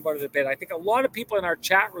you've talked about it a bit. I think a lot of people in our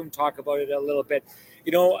chat room talk about it a little bit.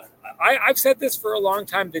 You know, I've said this for a long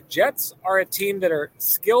time. The Jets are a team that are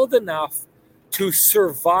skilled enough to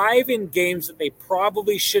survive in games that they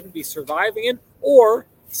probably shouldn't be surviving in, or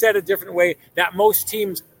said a different way, that most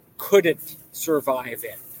teams couldn't survive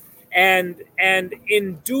in. And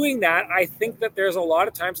in doing that, I think that there's a lot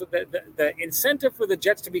of times that the incentive for the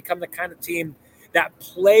Jets to become the kind of team that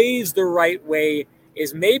plays the right way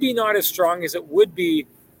is maybe not as strong as it would be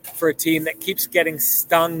for a team that keeps getting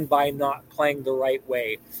stung by not playing the right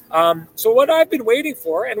way. So what I've been waiting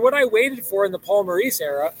for, and what I waited for in the Paul Maurice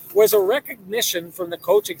era, was a recognition from the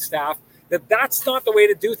coaching staff that that's not the way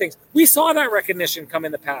to do things. We saw that recognition come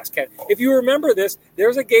in the past, Ken. If you remember this, there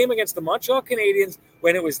was a game against the Montreal Canadiens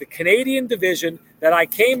when it was the Canadian division that I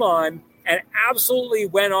came on and absolutely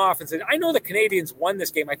went off and said, I know the Canadiens won this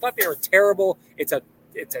game. I thought they were terrible. It's a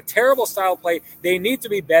terrible style play. They need to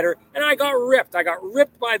be better. And I got ripped. I got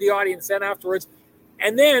ripped by the audience then afterwards.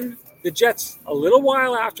 And then the Jets, a little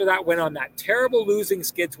while after that, went on that terrible losing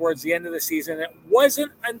skid towards the end of the season. It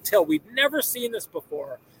wasn't until, we'd never seen this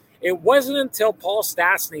before, it wasn't until Paul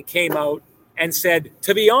Stastny came out and said,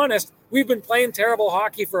 to be honest, we've been playing terrible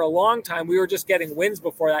hockey for a long time. We were just getting wins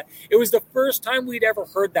before that. It was the first time we'd ever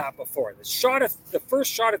heard that before. The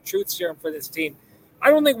first shot of truth serum for this team.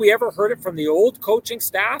 I don't think we ever heard it from the old coaching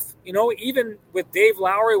staff. You know, even with Dave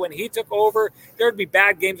Lowry, when he took over, there'd be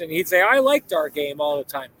bad games, and he'd say, I liked our game all the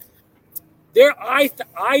time.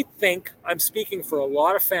 I think I'm speaking for a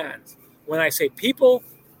lot of fans when I say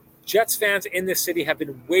Jets fans in this city have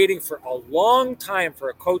been waiting for a long time for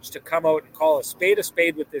a coach to come out and call a spade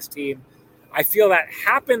with this team. I feel that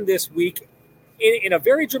happened this week in a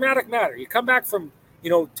very dramatic manner. You come back from,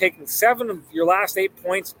 taking 7 of your last 8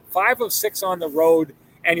 points, 5 of 6 on the road,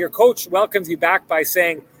 and your coach welcomes you back by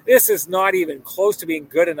saying, this is not even close to being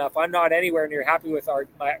good enough. I'm not anywhere near happy with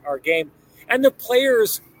our game. And the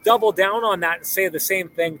players double down on that and say the same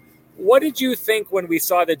thing. What did you think when we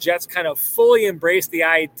saw the Jets kind of fully embrace the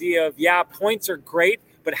idea of, points are great,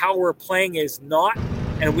 but how we're playing is not,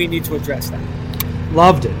 and we need to address that?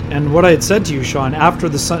 Loved it. And what I had said to you, Sean, after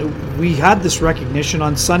we had this recognition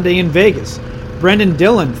on Sunday in Vegas. Brendan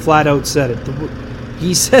Dillon flat out said it.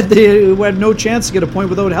 He said they had no chance to get a point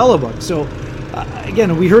without Hellebuck. So,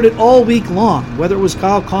 again, we heard it all week long, whether it was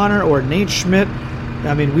Kyle Connor or Nate Schmidt.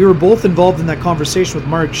 I mean, we were both involved in that conversation with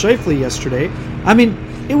Mark Scheifele yesterday. I mean,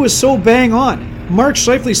 it was so bang on. Mark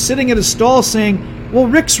Scheifele sitting at his stall saying, well,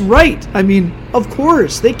 Rick's right. I mean, of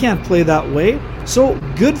course, they can't play that way. So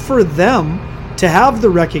good for them to have the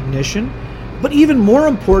recognition, but even more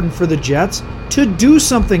important for the Jets to do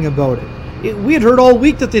something about it. We had heard all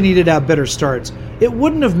week that they needed to have better starts. It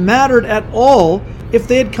wouldn't have mattered at all if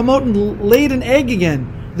they had come out and laid an egg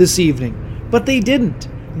again this evening, but they didn't.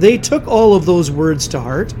 They took all of those words to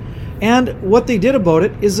heart, and what they did about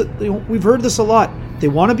it is that, we've heard this a lot. They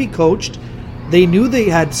want to be coached. They knew they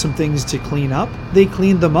had some things to clean up. They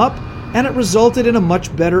cleaned them up, and it resulted in a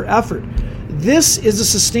much better effort. This is a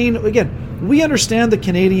sustained... Again, we understand the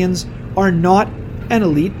Canadiens are not an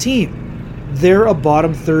elite team. They're a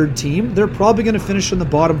bottom third team. They're probably going to finish in the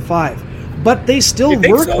bottom 5. But they still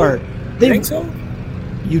work hard. You think so?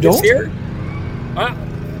 You don't? This year?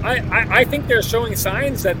 I think they're showing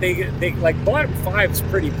signs that they like bottom 5 is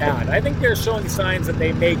pretty bad. I think they're showing signs that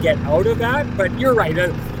they may get out of that. But you're right.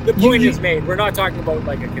 The point is made. We're not talking about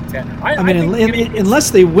like a contender. I mean,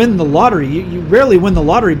 unless they win the lottery, you rarely win the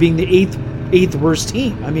lottery being the eighth worst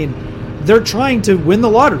team. I mean, they're trying to win the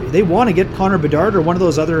lottery. They want to get Connor Bedard or one of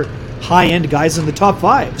those other high-end guys in the top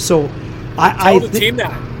 5. So Tell the team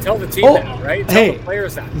that, right? Tell the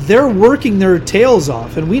players that. They're working their tails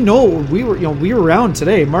off, and we know we were around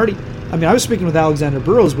today. Marty, I mean, I was speaking with Alexander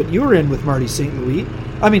Burrows, but you were in with Marty St. Louis.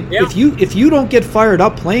 I mean, if you don't get fired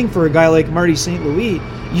up playing for a guy like Marty St. Louis,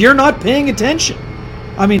 you're not paying attention.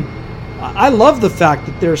 I mean, I love the fact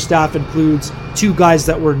that their staff includes 2 guys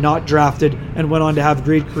that were not drafted and went on to have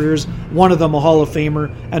great careers, one of them a Hall of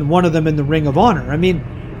Famer and one of them in the Ring of Honor. I mean,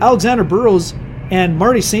 Alexander Burrows and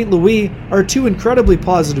Marty St. Louis are 2 incredibly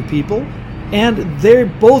positive people, and they're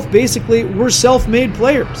both basically were self-made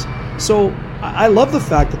players. So I love the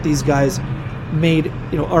fact that these guys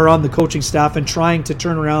are on the coaching staff and trying to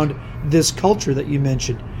turn around this culture that you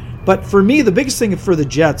mentioned. But for me, the biggest thing for the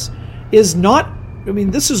Jets is not,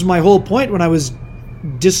 this is my whole point when I was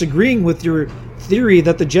disagreeing with your theory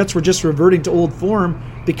that the Jets were just reverting to old form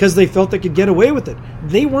because they felt they could get away with it.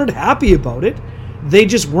 They weren't happy about it. They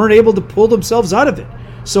just weren't able to pull themselves out of it.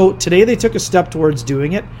 So today they took a step towards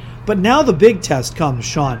doing it. But now the big test comes,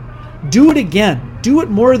 Sean. Do it again. Do it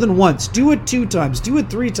more than once. Do it 2 times. Do it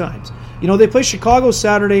 3 times. They play Chicago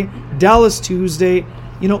Saturday, Dallas Tuesday.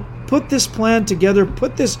 Put this plan together.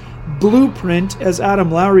 Put this blueprint, as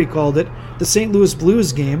Adam Lowry called it, the St. Louis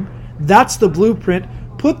Blues game. That's the blueprint.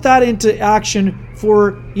 Put that into action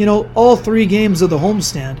for, all 3 games of the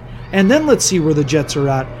homestand. And then let's see where the Jets are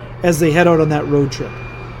at as they head out on that road trip.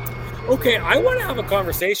 Okay, I want to have a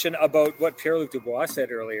conversation about what Pierre-Luc Dubois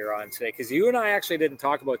said earlier on today, because you and I actually didn't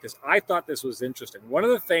talk about this. I thought this was interesting. One of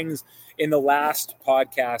the things in the last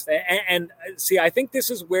podcast, and see, I think this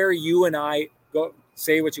is where you and I go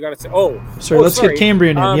say what you got to say. Let's get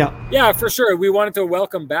Cambrian in. Yeah, for sure. We wanted to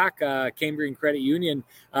welcome back Cambrian Credit Union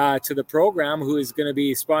to the program, who is going to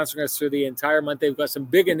be sponsoring us through the entire month. They've got some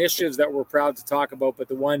big initiatives that we're proud to talk about, but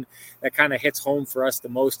the one that kind of hits home for us the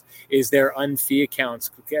most is their unfee accounts.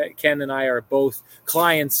 Ken and I are both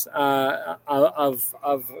clients not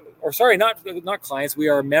clients. We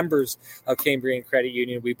are members of Cambrian Credit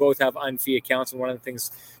Union. We both have unfee accounts, and one of the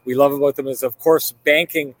things we love about them is, of course,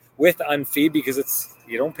 banking with unfee, because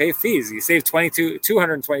you don't pay fees. You save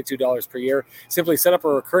 $222 per year. Simply set up a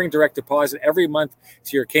recurring direct deposit every month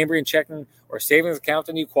to your Cambrian checking or savings account,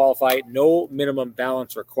 and you qualify. No minimum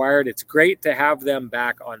balance required. It's great to have them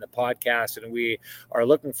back on the podcast, and we are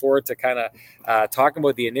looking forward to kind of talking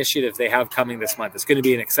about the initiatives they have coming this month. It's going to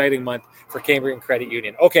be an exciting month for Cambrian Credit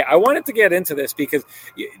Union. Okay, I wanted to get into this because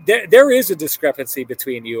there is a discrepancy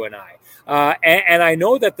between you and I. And I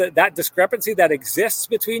know that that discrepancy that exists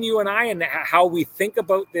between you and I and how we think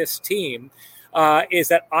about this team is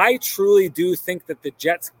that I truly do think that the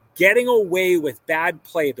Jets getting away with bad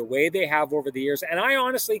play the way they have over the years. And I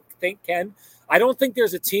honestly think, Ken, I don't think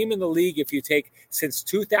there's a team in the league, if you take since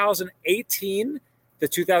 2018, the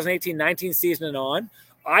 2018-19 season and on,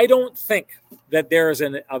 I don't think that there is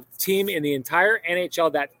a team in the entire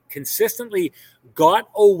NHL that consistently got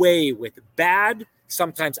away with bad,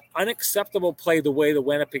 sometimes unacceptable play the way the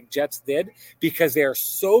Winnipeg Jets did, because they are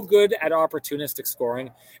so good at opportunistic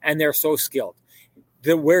scoring and they're so skilled.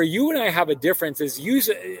 Where you and I have a difference is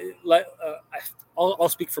I'll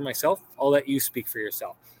speak for myself. I'll let you speak for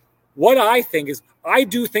yourself. What I think is, I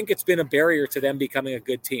do think it's been a barrier to them becoming a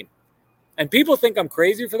good team. And people think I'm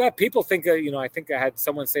crazy for that. People think, I think I had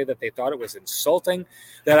someone say that they thought it was insulting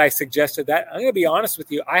that I suggested that. I'm going to be honest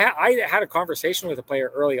with you. I had a conversation with a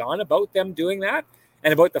player early on about them doing that,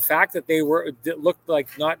 and about the fact that they weren't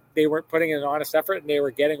putting in an honest effort and they were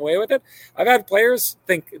getting away with it. I've had players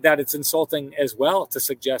think that it's insulting as well to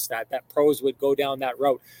suggest that pros would go down that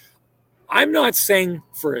route. I'm not saying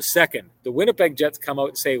for a second the Winnipeg Jets come out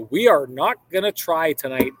and say, we are not going to try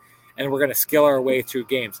tonight and we're going to skill our way through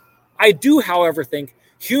games. I do, however, think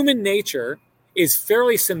human nature is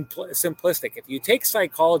fairly simplistic. If you take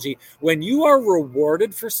psychology, when you are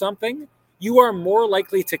rewarded for something, you are more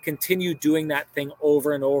likely to continue doing that thing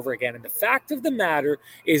over and over again. And the fact of the matter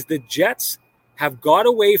is the Jets have got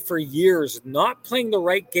away for years not playing the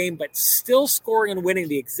right game, but still scoring and winning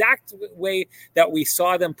the exact way that we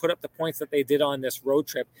saw them put up the points that they did on this road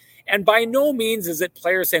trip. And by no means is it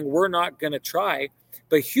players saying we're not going to try,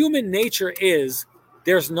 but human nature is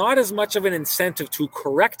there's not as much of an incentive to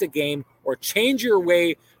correct a game or change your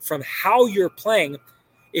way from how you're playing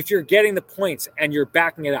if you're getting the points and you're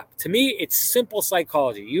backing it up. To me, it's simple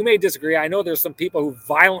psychology. You may disagree. I know there's some people who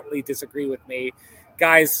violently disagree with me.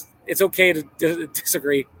 Guys, it's okay to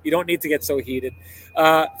disagree. You don't need to get so heated.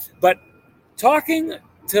 But talking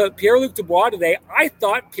to Pierre-Luc Dubois today, I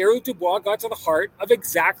thought Pierre-Luc Dubois got to the heart of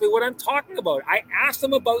exactly what I'm talking about. I asked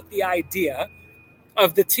him about the idea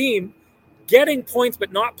of the team getting points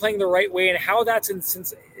but not playing the right way, and how that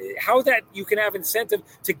you can have incentive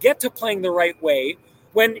to get to playing the right way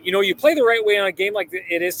when you play the right way on a game like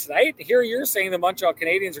it is tonight. Here you're saying the Montreal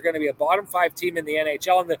Canadiens are going to be a bottom 5 team in the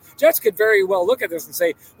NHL, and the Jets could very well look at this and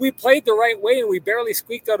say, we played the right way and we barely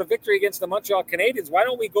squeaked out a victory against the Montreal Canadiens. Why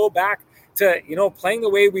don't we go back to playing the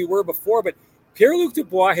way we were before? But Pierre-Luc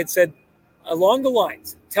Dubois had said along the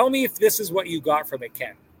lines, tell me if this is what you got from it,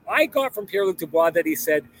 Ken. I got from Pierre-Luc Dubois that he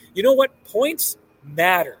said, you know what, points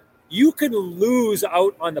matter. You can lose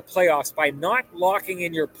out on the playoffs by not locking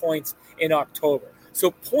in your points in October.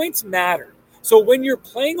 So points matter. So when you're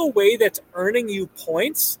playing a way that's earning you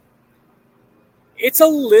points, it's a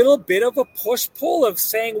little bit of a push-pull of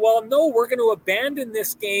saying, well, no, we're going to abandon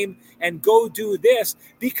this game and go do this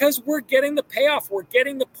because we're getting the payoff. We're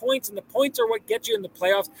getting the points, and the points are what get you in the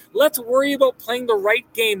playoffs. Let's worry about playing the right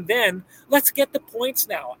game then. Let's get the points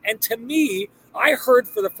now. And to me, I heard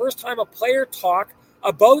for the first time a player talk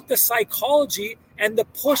about the psychology and the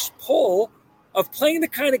push-pull of playing the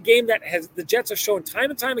kind of game that the Jets have shown time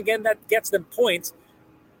and time again that gets them points,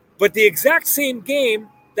 but the exact same game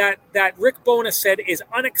that Rick Bowness said is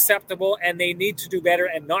unacceptable and they need to do better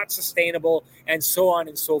and not sustainable and so on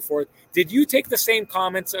and so forth. Did you take the same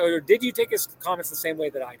comments, or did you take his comments the same way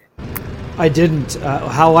that I did? I didn't.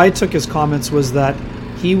 How I took his comments was that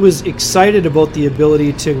he was excited about the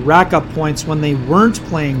ability to rack up points when they weren't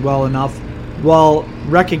playing well enough, while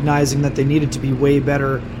recognizing that they needed to be way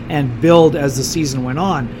better and build as the season went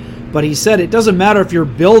on. But he said it doesn't matter if you're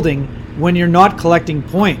building when you're not collecting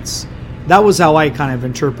points. That was how I kind of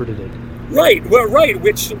interpreted it. Right. Well, right.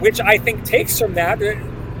 Which I think takes from that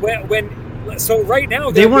so right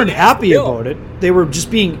now they weren't happy about it. They were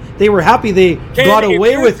just they were happy they got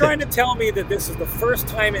away with it. You're trying to tell me that this is the first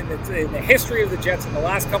time in the history of the Jets in the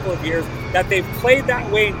last couple of years that they've played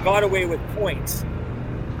that way and got away with points.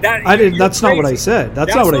 That's not what I said.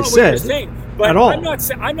 That's not what I said. But at all.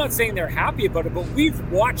 I'm not saying they're happy about it, but we've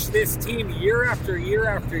watched this team year after year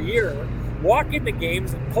after year walk into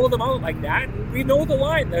games and pull them out like that. And we know the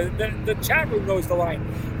line. The chat room knows the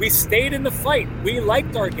line. We stayed in the fight. We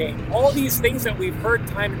liked our game. All these things that we've heard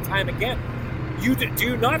time and time again. Do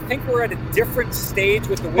you not think we're at a different stage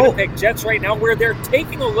with the Winnipeg Jets right now, where they're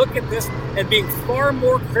taking a look at this and being far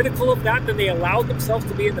more critical of that than they allowed themselves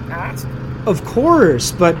to be in the past? Of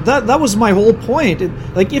course, but that was my whole point.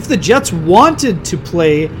 Like, if the Jets wanted to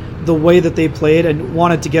play the way that they played and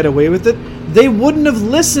wanted to get away with it, they wouldn't have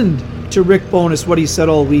listened to Rick Bowness, what he said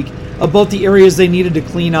all week about the areas they needed to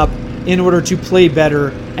clean up in order to play better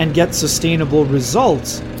and get sustainable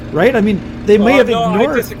results, right? I mean, they may have ignored.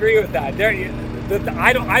 I disagree with that.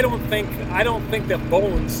 I don't think that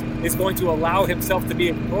Bones is going to allow himself to be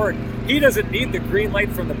ignored. He doesn't need the green light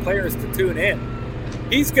from the players to tune in.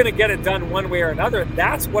 He's going to get it done one way or another.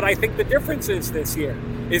 That's what I think the difference is this year,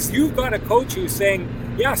 is you've got a coach who's saying,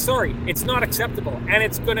 yeah, sorry, it's not acceptable, and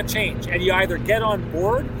it's going to change. And you either get on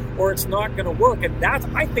board or it's not going to work. And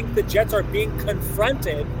I think the Jets are being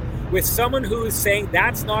confronted with someone who is saying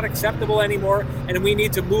that's not acceptable anymore, and we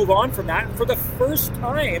need to move on from that. And for the first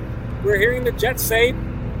time, we're hearing the Jets say,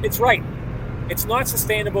 it's right. It's not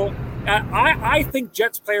sustainable. I think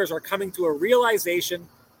Jets players are coming to a realization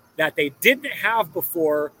that they didn't have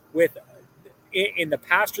before in the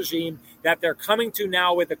past regime, that they're coming to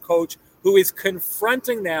now with a coach who is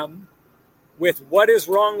confronting them with what is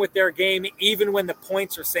wrong with their game, even when the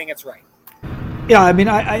points are saying it's right. Yeah, I mean,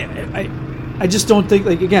 I just don't think,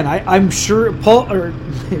 like, again, I'm sure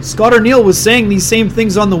Scott O'Neill was saying these same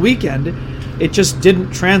things on the weekend. It just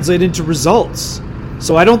didn't translate into results.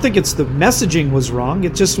 So I don't think it's the messaging was wrong.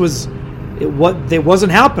 It just was it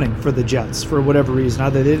wasn't happening for the Jets for whatever reason.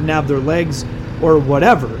 Either they didn't have their legs or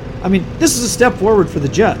whatever. I mean, this is a step forward for the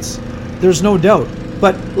Jets. There's no doubt.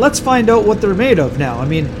 But let's find out what they're made of now. I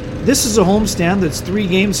mean, this is a homestand that's 3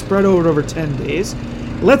 games spread out over 10 days.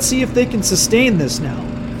 Let's see if they can sustain this now.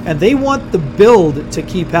 And they want the build to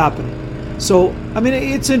keep happening. So, I mean,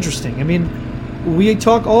 it's interesting. I mean, we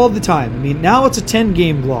talk all the time. I mean, now it's a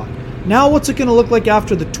 10-game block. Now what's it going to look like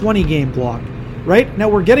after the 20-game block? Right? Now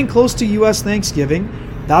we're getting close to U.S. Thanksgiving.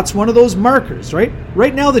 That's one of those markers, right?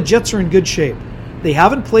 Right now the Jets are in good shape. They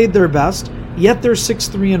haven't played their best, yet they're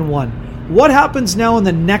 6-3-1. What happens now in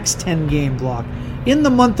the next 10-game block? In the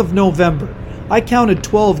month of November, I counted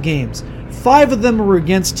 12 games. 5 of them were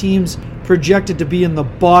against teams projected to be in the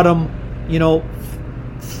bottom,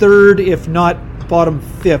 third, if not bottom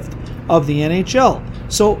 5th of the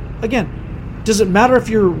NHL. So, again, does it matter if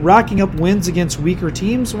you're racking up wins against weaker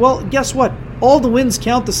teams? Well, guess what? All the wins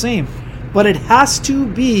count the same. But it has to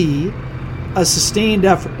be a sustained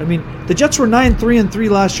effort. I mean, the Jets were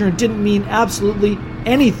 9-3-3 last year and didn't mean absolutely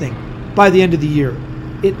anything by the end of the year.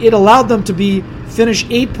 It allowed them to finish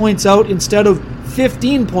 8 points out instead of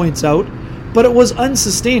 15 points out, but it was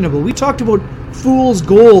unsustainable. We talked about fool's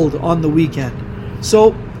gold on the weekend.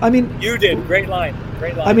 So, I mean... You did. Great line.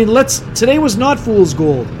 I mean, today was not fool's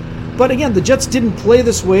gold. But again, the Jets didn't play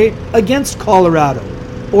this way against Colorado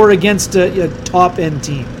or against a top-end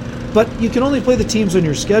team. But you can only play the teams on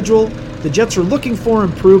your schedule. The Jets are looking for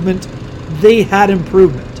improvement. They had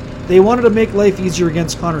improvement. They wanted to make life easier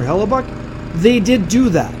against Connor Hellebuck. They did do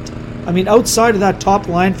that. I mean, outside of that top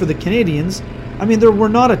line for the Canadiens, I mean, there were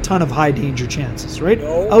not a ton of high-danger chances, right?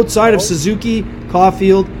 Outside of Suzuki,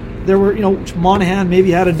 Caulfield, there were, Monahan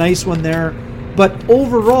maybe had a nice one there. But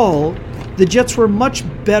overall, the Jets were much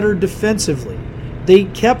better defensively. They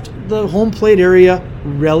kept the home plate area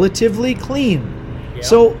relatively clean. Yeah.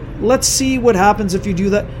 So let's see what happens if you do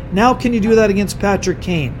that. Now, can you do that against Patrick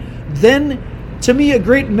Kane? Then, to me, a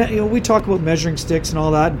great, we talk about measuring sticks and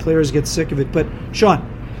all that, and players get sick of it. But, Sean,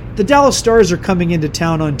 the Dallas Stars are coming into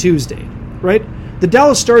town on Tuesday, right? The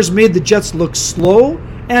Dallas Stars made the Jets look slow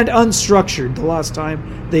and unstructured the last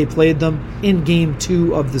time they played them in Game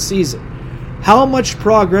 2 of the season. How much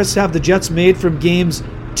progress have the Jets made from Games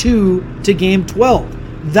 2 to Game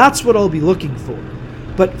 12? That's what I'll be looking for.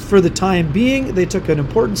 But for the time being, they took an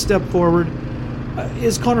important step forward.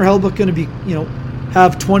 Is Connor Hellebuyck going to be,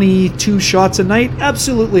 have 22 shots a night?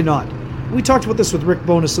 Absolutely not. We talked about this with Rick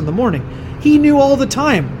Bowness in the morning. He knew all the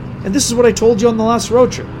time. And this is what I told you on the last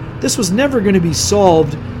road trip. This was never going to be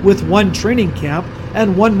solved with one training camp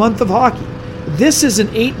and 1 month of hockey. This is an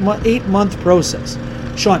 8-month process.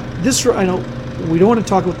 Sean, I know we don't want to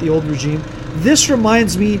talk about the old regime. This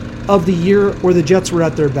reminds me of the year where the Jets were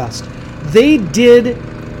at their best. They did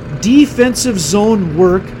defensive zone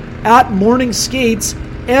work at morning skates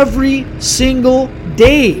every single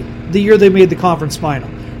day the year they made the conference final.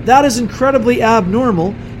 That is incredibly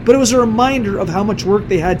abnormal, but it was a reminder of how much work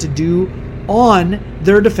they had to do on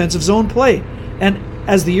their defensive zone play. And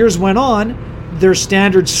as the years went on, their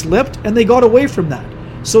standards slipped and they got away from that.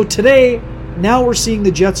 So today, now we're seeing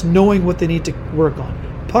the Jets knowing what they need to work on.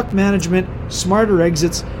 Puck management, smarter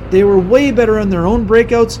exits. They were way better on their own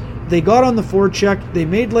breakouts. They got on the forecheck. They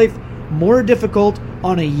made life more difficult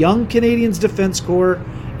on a young Canadiens defense core,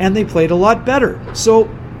 and they played a lot better. So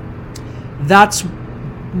that's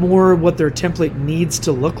more what their template needs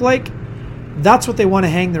to look like. That's what they want to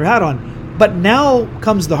hang their hat on. But now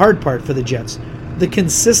comes the hard part for the Jets. The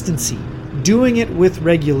consistency. Doing it with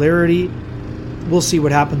regularity. We'll see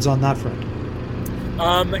what happens on that front.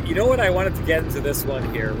 You know what? I wanted to get into this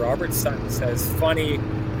one here. Robert Sutton says, funny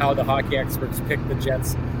how the hockey experts picked the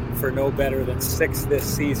Jets for no better than 6th this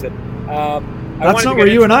season. That's not where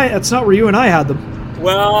you and I had them.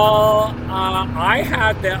 Well, I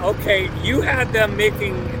had them. Okay, you had them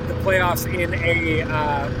making the playoffs in a.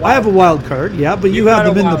 I have a wild card, yeah, but you had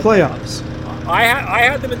them in the playoffs. I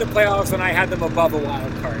had them in the playoffs, and I had them above a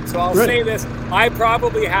wild card. So I'll say this: I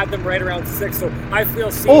probably had them right around 6. So I feel.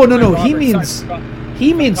 Oh no! He means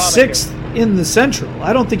 6th in the Central.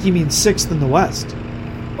 I don't think he means 6th in the West.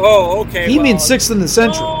 Oh, okay. He means 6th in the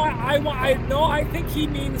Central. No, I think he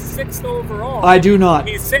means 6th overall. I do not.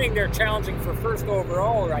 He's sitting there challenging for 1st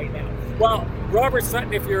overall right now. Well, Robert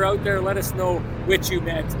Sutton, if you're out there, let us know which you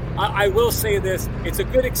meant. I will say this. It's a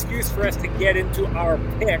good excuse for us to get into our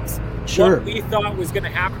picks. Sure. What we thought was going to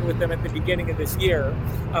happen with them at the beginning of this year.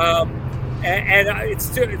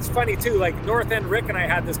 It's funny, too. Like, North End Rick and I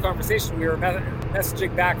had this conversation. We were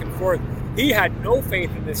messaging back and forth. He had no faith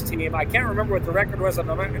in this team. I can't remember what the record was. I'm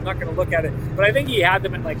not going to look at it. But I think he had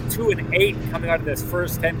them at like 2-8 coming out of this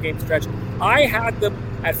first 10-game stretch. I had them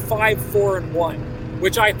at 5-4-1,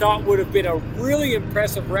 which I thought would have been a really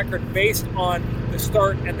impressive record based on the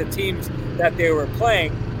start and the teams that they were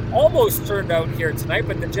playing. Almost turned out here tonight,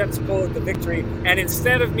 but the Jets pulled the victory. And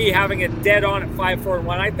instead of me having it dead on at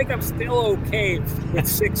 5-4-1, I think I'm still okay with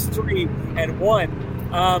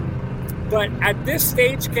 6-3-1. But at this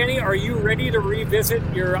stage, Kenny, are you ready to revisit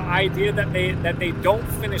your idea that they don't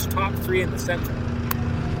finish top 3 in the Central?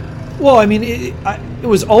 Well, I mean, it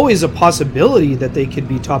was always a possibility that they could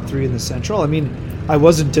be top 3 in the Central. I mean, I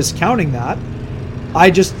wasn't discounting that.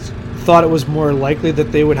 I just thought it was more likely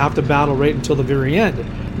that they would have to battle right until the very end.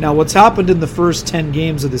 Now, what's happened in the first 10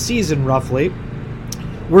 games of the season, roughly,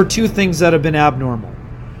 were 2 things that have been abnormal.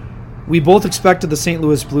 We both expected the St.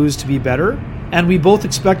 Louis Blues to be better, and we both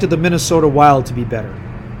expected the Minnesota Wild to be better.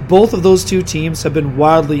 Both of those 2 teams have been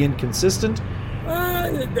wildly inconsistent.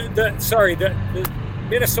 The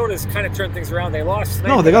Minnesota's kind of turned things around. They lost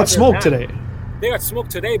tonight. No, they got smoked today. They got smoked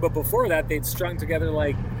today, but before that, they'd strung together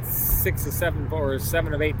like 6 or 7 or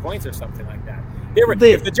 7 of 8 points or something like that.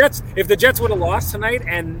 If the Jets would have lost tonight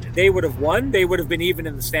and they would have won, they would have been even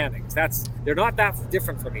in the standings. They're not that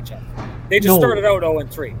different from each other. They just started out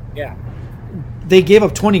 0-3. Yeah. They gave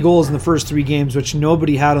up 20 goals in the first 3 games, which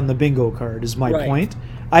nobody had on the bingo card, is my point.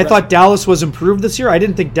 I thought Dallas was improved this year. I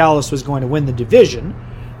didn't think Dallas was going to win the division,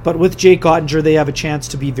 but with Jake Ottinger, they have a chance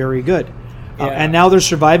to be very good. Yeah. And now they're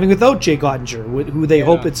surviving without Jake Ottinger, who they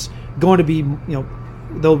hope it's going to be,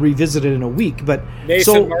 they'll revisit it in a week. But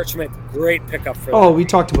Mason Marchment, great pickup for them. Oh, we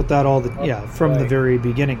talked about that from the very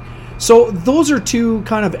beginning. So those are 2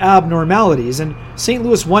 kind of abnormalities, and St.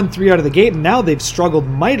 Louis won 3 out of the gate, and now they've struggled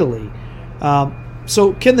mightily.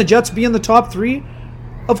 So can the Jets be in the top 3?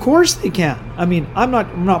 Of course they can. I mean, I'm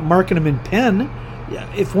not marking them in pen. Yeah,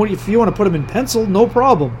 if you want to put them in pencil, no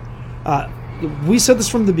problem. We said this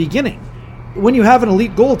from the beginning. When you have an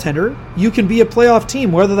elite goaltender, you can be a playoff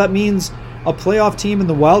team, whether that means a playoff team in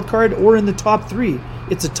the wild card or in the top 3.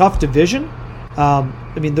 It's a tough division.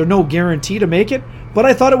 I mean, they're no guarantee to make it, but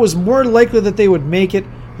I thought it was more likely that they would make it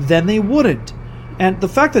than they wouldn't. And the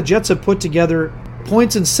fact that Jets have put together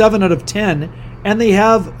points in 7 out of 10, and they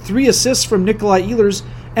have 3 assists from Nikolai Ehlers,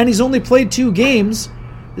 and he's only played 2 games,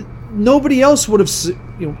 nobody else would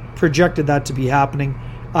have projected that to be happening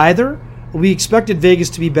either. We expected Vegas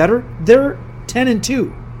to be better. They're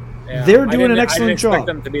 10-2. Yeah, they're doing an excellent job. I didn't expect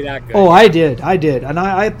them to be that good. Oh, I did, and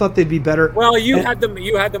I thought they'd be better. Well, you had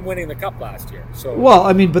them winning the cup last year. So well,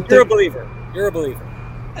 I mean, but you're a believer. You're a believer.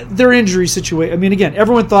 Their injury situation. I mean, again,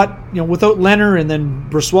 everyone thought without Leonard and then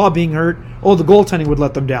Brossoit being hurt, the goaltending would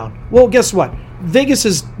let them down. Well, guess what? Vegas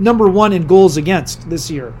is number 1 in goals against this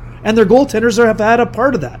year, and their goaltenders have had a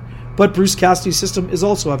part of that. But Bruce Cassidy's system is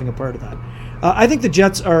also having a part of that. I think the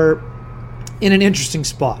Jets are in an interesting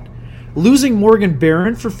spot. Losing Morgan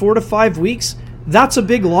Barron for 4 to 5 weeks, that's a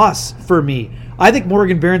big loss for me. I think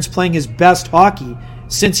Morgan Barron's playing his best hockey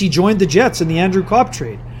since he joined the Jets in the Andrew Copp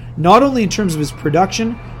trade. Not only in terms of his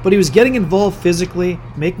production, but he was getting involved physically,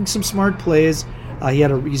 making some smart plays.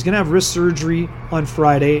 He's going to have wrist surgery on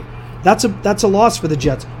Friday. That's a loss for the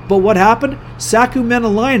Jets. But what happened? Saku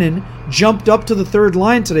Menelainen jumped up to the third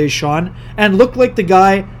line today, Sean, and looked like the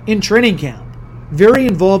guy in training camp. Very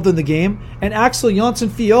involved in the game. And Axel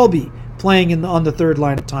Jonsson-Fjällby playing on the third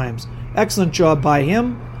line at times. Excellent job by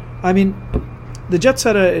him. I mean, the Jets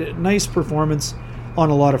had a nice performance on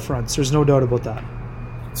a lot of fronts. There's no doubt about that.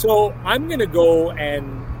 So I'm going to go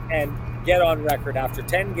and get on record after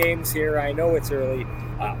 10 games here. I know it's early.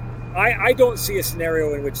 I don't see a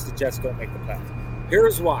scenario in which the Jets don't make the playoffs.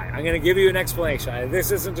 Here's why. I'm going to give you an explanation.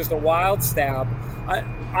 This isn't just a wild stab.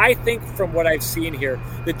 I think from what I've seen here,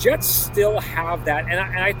 the Jets still have that. And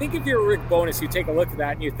I think if you're Rick Bowness, you take a look at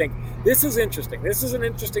that and you think, this is interesting. This is an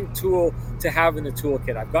interesting tool to have in the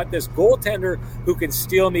toolkit. I've got this goaltender who can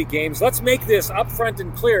steal me games. Let's make this upfront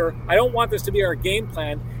and clear. I don't want this to be our game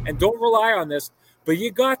plan, and don't rely on this. But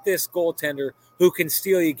you got this goaltender who can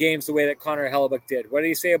steal you games the way that Connor Hellebuyck did. What did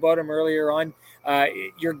he say about him earlier on?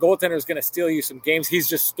 Your goaltender is going to steal you some games. He's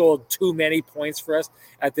just stole too many points for us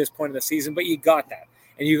at this point in the season. But you got that.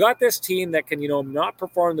 And you got this team that can, not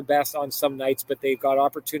perform the best on some nights, but they've got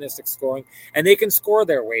opportunistic scoring, and they can score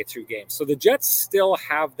their way through games. So the Jets still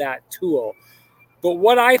have that tool. But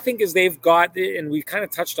what I think is they've got, and we kind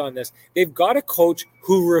of touched on this, they've got a coach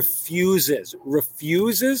who refuses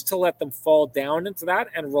to let them fall down into that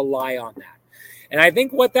and rely on that. And I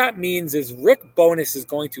think what that means is Rick Bowness is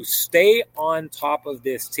going to stay on top of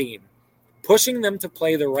this team, pushing them to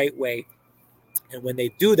play the right way. And when they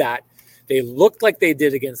do that, they looked like they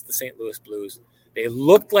did against the St. Louis Blues. They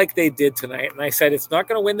looked like they did tonight. And I said it's not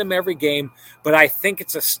going to win them every game, but I think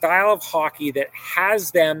it's a style of hockey that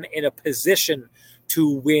has them in a position to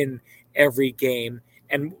win every game.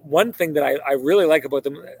 And one thing that I really like about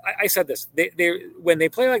them, I said this, they when they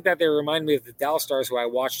play like that, they remind me of the Dallas Stars, who I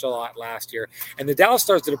watched a lot last year. And the Dallas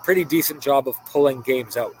Stars did a pretty decent job of pulling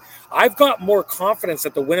games out. I've got more confidence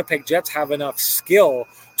that the Winnipeg Jets have enough skill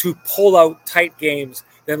to pull out tight games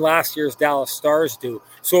than last year's Dallas Stars do.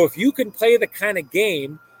 So if you can play the kind of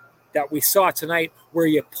game that we saw tonight, where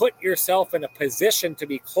you put yourself in a position to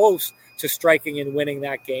be close to striking and winning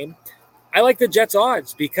that game, I like the Jets'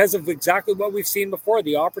 odds because of exactly what we've seen before,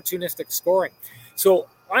 the opportunistic scoring. So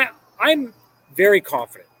I'm very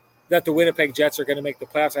confident that the Winnipeg Jets are going to make the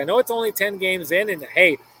playoffs. I know it's only 10 games in, and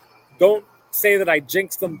hey, don't say that I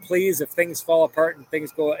jinxed them, please, if things fall apart and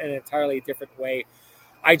things go in an entirely different way.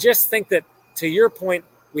 I just think that, to your point,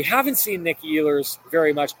 we haven't seen Nick Ehlers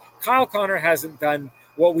very much. Kyle Connor hasn't done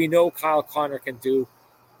what we know Kyle Connor can do.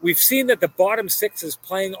 We've seen that the bottom six is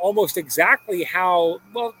playing almost exactly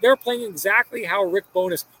they're playing exactly how Rick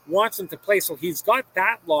Bowness wants them to play. So he's got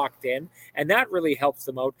that locked in, and that really helps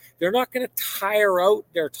them out. They're not going to tire out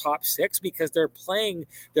their top six because they're playing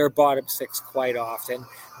their bottom six quite often.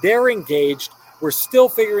 They're engaged. We're still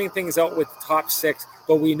figuring things out with the top six,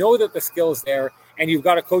 but we know that the skill is there, and you've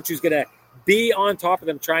got a coach who's going to be on top of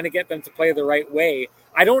them, trying to get them to play the right way.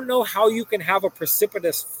 I don't know how you can have a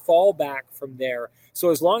precipitous fallback from there. So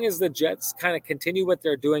as long as the Jets kind of continue what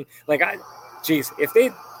they're doing, if they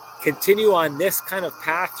continue on this kind of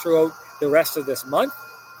path throughout the rest of this month,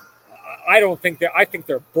 I think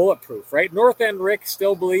they're bulletproof, right? North End Rick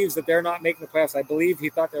still believes that they're not making the playoffs. I believe he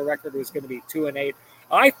thought their record was going to be 2-8.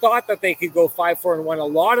 I thought that they could go 5-4-1. A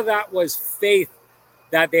lot of that was faith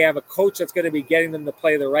that they have a coach that's going to be getting them to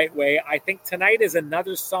play the right way. I think tonight is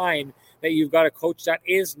another sign that you've got a coach that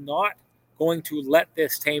is not going to let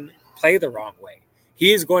this team play the wrong way.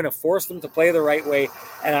 He is going to force them to play the right way,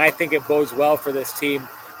 and I think it bodes well for this team.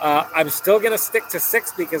 I'm still going to stick to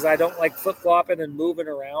 6 because I don't like flip-flopping and moving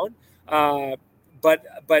around. But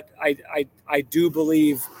I do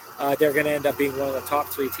believe they're going to end up being one of the top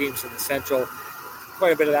 3 teams in the Central.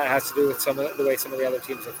 Quite a bit of that has to do with some of the way some of the other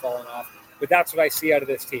teams have fallen off. But that's what I see out of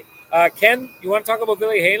this team. Ken, you want to talk about Ville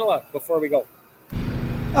Heinola before we go?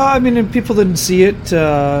 And people didn't see it.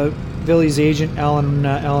 Ville's agent, Alan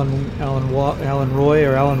Waugh,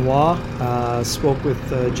 spoke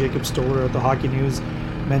with Jacob Stoller at the Hockey News,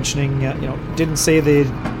 mentioning, didn't say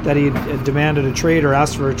that he had demanded a trade or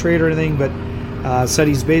asked for a trade or anything, but said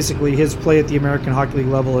he's basically, his play at the American Hockey League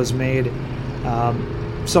level has made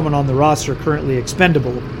someone on the roster currently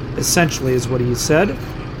expendable, essentially, is what he said.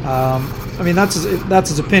 That's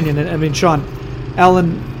his opinion. Sean,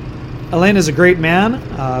 Alain is a great man,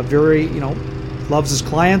 very, loves his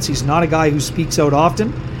clients. He's not a guy who speaks out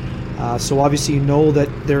often. So obviously that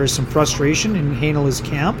there is some frustration in Heinola's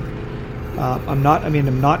camp. I'm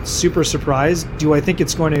not super surprised. Do I think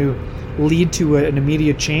it's going to lead to an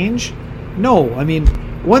immediate change? No.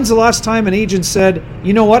 When's the last time an agent said,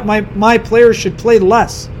 you know what, my players should play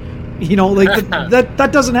less? That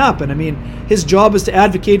doesn't happen. His job is to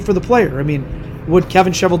advocate for the player. Would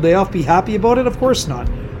Kevin Cheveldayoff be happy about it? Of course not.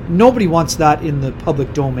 Nobody wants that in the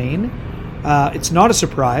public domain. It's not a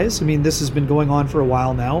surprise. This has been going on for a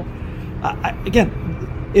while now.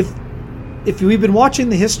 If we've been watching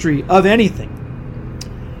the history of anything,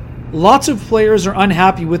 lots of players are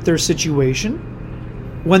unhappy with their situation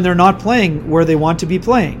when they're not playing where they want to be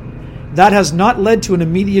playing. That has not led to an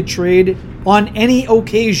immediate trade on any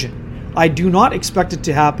occasion. I do not expect it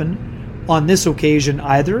to happen on this occasion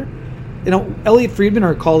either. Elliot Friedman,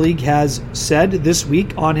 our colleague, has said this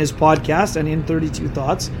week on his podcast and in 32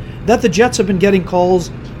 Thoughts that the Jets have been getting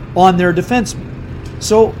calls on their defensemen.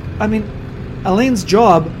 So, Alain's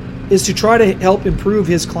job is to try to help improve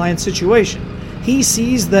his client's situation. He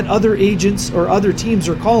sees that other agents or other teams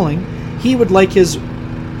are calling. He would like his,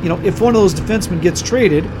 if one of those defensemen gets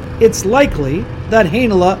traded, it's likely that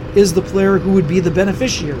Heinola is the player who would be the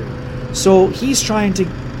beneficiary. So he's trying to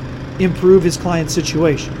improve his client's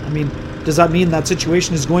situation. Does that mean that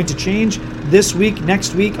situation is going to change this week,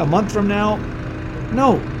 next week, a month from now?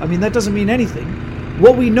 No. That doesn't mean anything.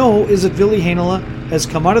 What we know is that Ville Heinola has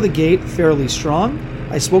come out of the gate fairly strong.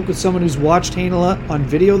 I spoke with someone who's watched Heinola on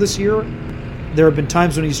video this year. There have been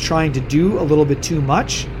times when he's trying to do a little bit too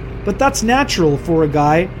much, but that's natural for a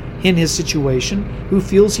guy in his situation who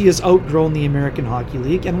feels he has outgrown the American Hockey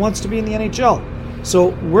League and wants to be in the NHL.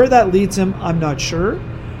 So where that leads him, I'm not sure.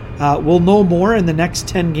 We'll know more in the next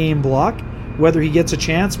 10-game block, whether he gets a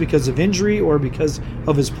chance because of injury or because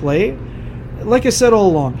of his play. Like I said all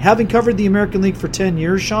along, having covered the American League for 10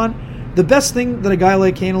 years, Sean, the best thing that a guy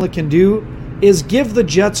like Heinola can do is give the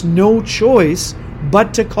Jets no choice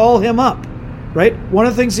but to call him up, right? One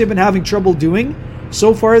of the things they've been having trouble doing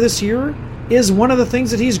so far this year is one of the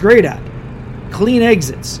things that he's great at. Clean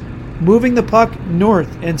exits, moving the puck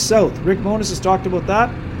north and south. Rick Bowness has talked about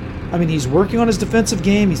that. He's working on his defensive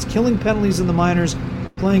game. He's killing penalties in the minors,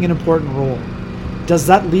 playing an important role. Does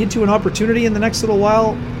that lead to an opportunity in the next little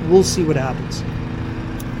while? We'll see what happens.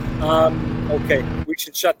 Okay, we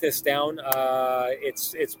should shut this down.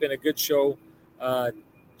 It's been a good show.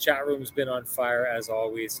 Chat room's been on fire as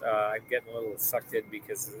always. I'm getting a little sucked in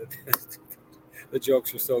because the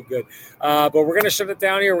jokes are so good. But we're going to shut it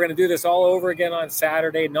down here. We're going to do this all over again on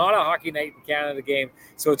Saturday. Not a Hockey Night in Canada game,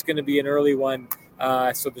 so it's going to be an early one.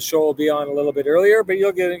 So the show will be on a little bit earlier, but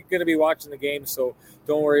you're going to be watching the game, so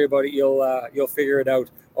don't worry about it. You'll figure it out.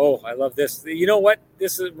 Oh, I love this. You know what?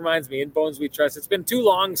 This reminds me, In Bones We Trust. It's been too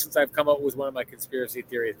long since I've come up with one of my conspiracy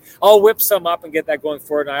theories. I'll whip some up and get that going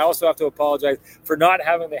forward, and I also have to apologize for not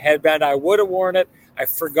having the headband. I would have worn it. I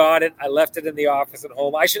forgot it. I left it in the office at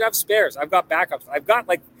home. I should have spares. I've got backups. I've got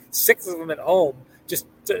like 6 of them at home just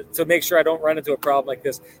to make sure I don't run into a problem like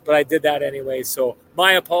this, but I did that anyway. So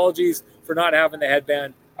my apologies for not having the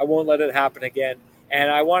headband. I won't let it happen again. And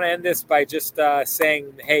I want to end this by just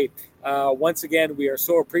saying, hey, once again, we are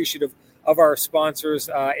so appreciative of our sponsors.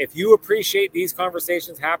 If you appreciate these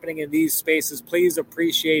conversations happening in these spaces, please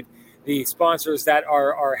appreciate the sponsors that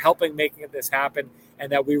are helping making this happen, and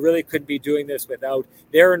that we really couldn't be doing this without.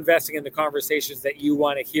 They're investing in the conversations that you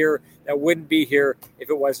want to hear that wouldn't be here if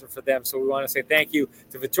it wasn't for them. So we want to say thank you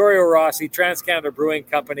to Vittorio Rossi, TransCanada Brewing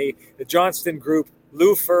Company, the Johnston Group,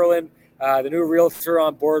 Lou Ferlin, the new realtor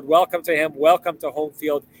on board. Welcome to him. Welcome to Home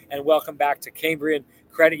Field, and welcome back to Cambrian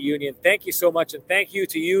Credit Union. Thank you so much, and thank you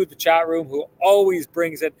to you, the chat room, who always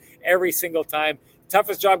brings it every single time.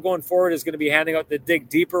 Toughest job going forward is going to be handing out the Dig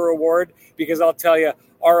Deeper award, because I'll tell you,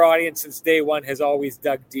 our audience since day one has always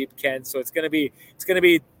dug deep, Ken. So it's going to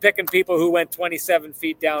be picking people who went 27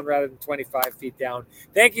 feet down rather than 25 feet down.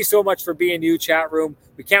 Thank you so much for being you, chat room.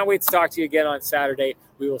 We can't wait to talk to you again on Saturday.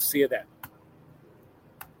 We will see you then.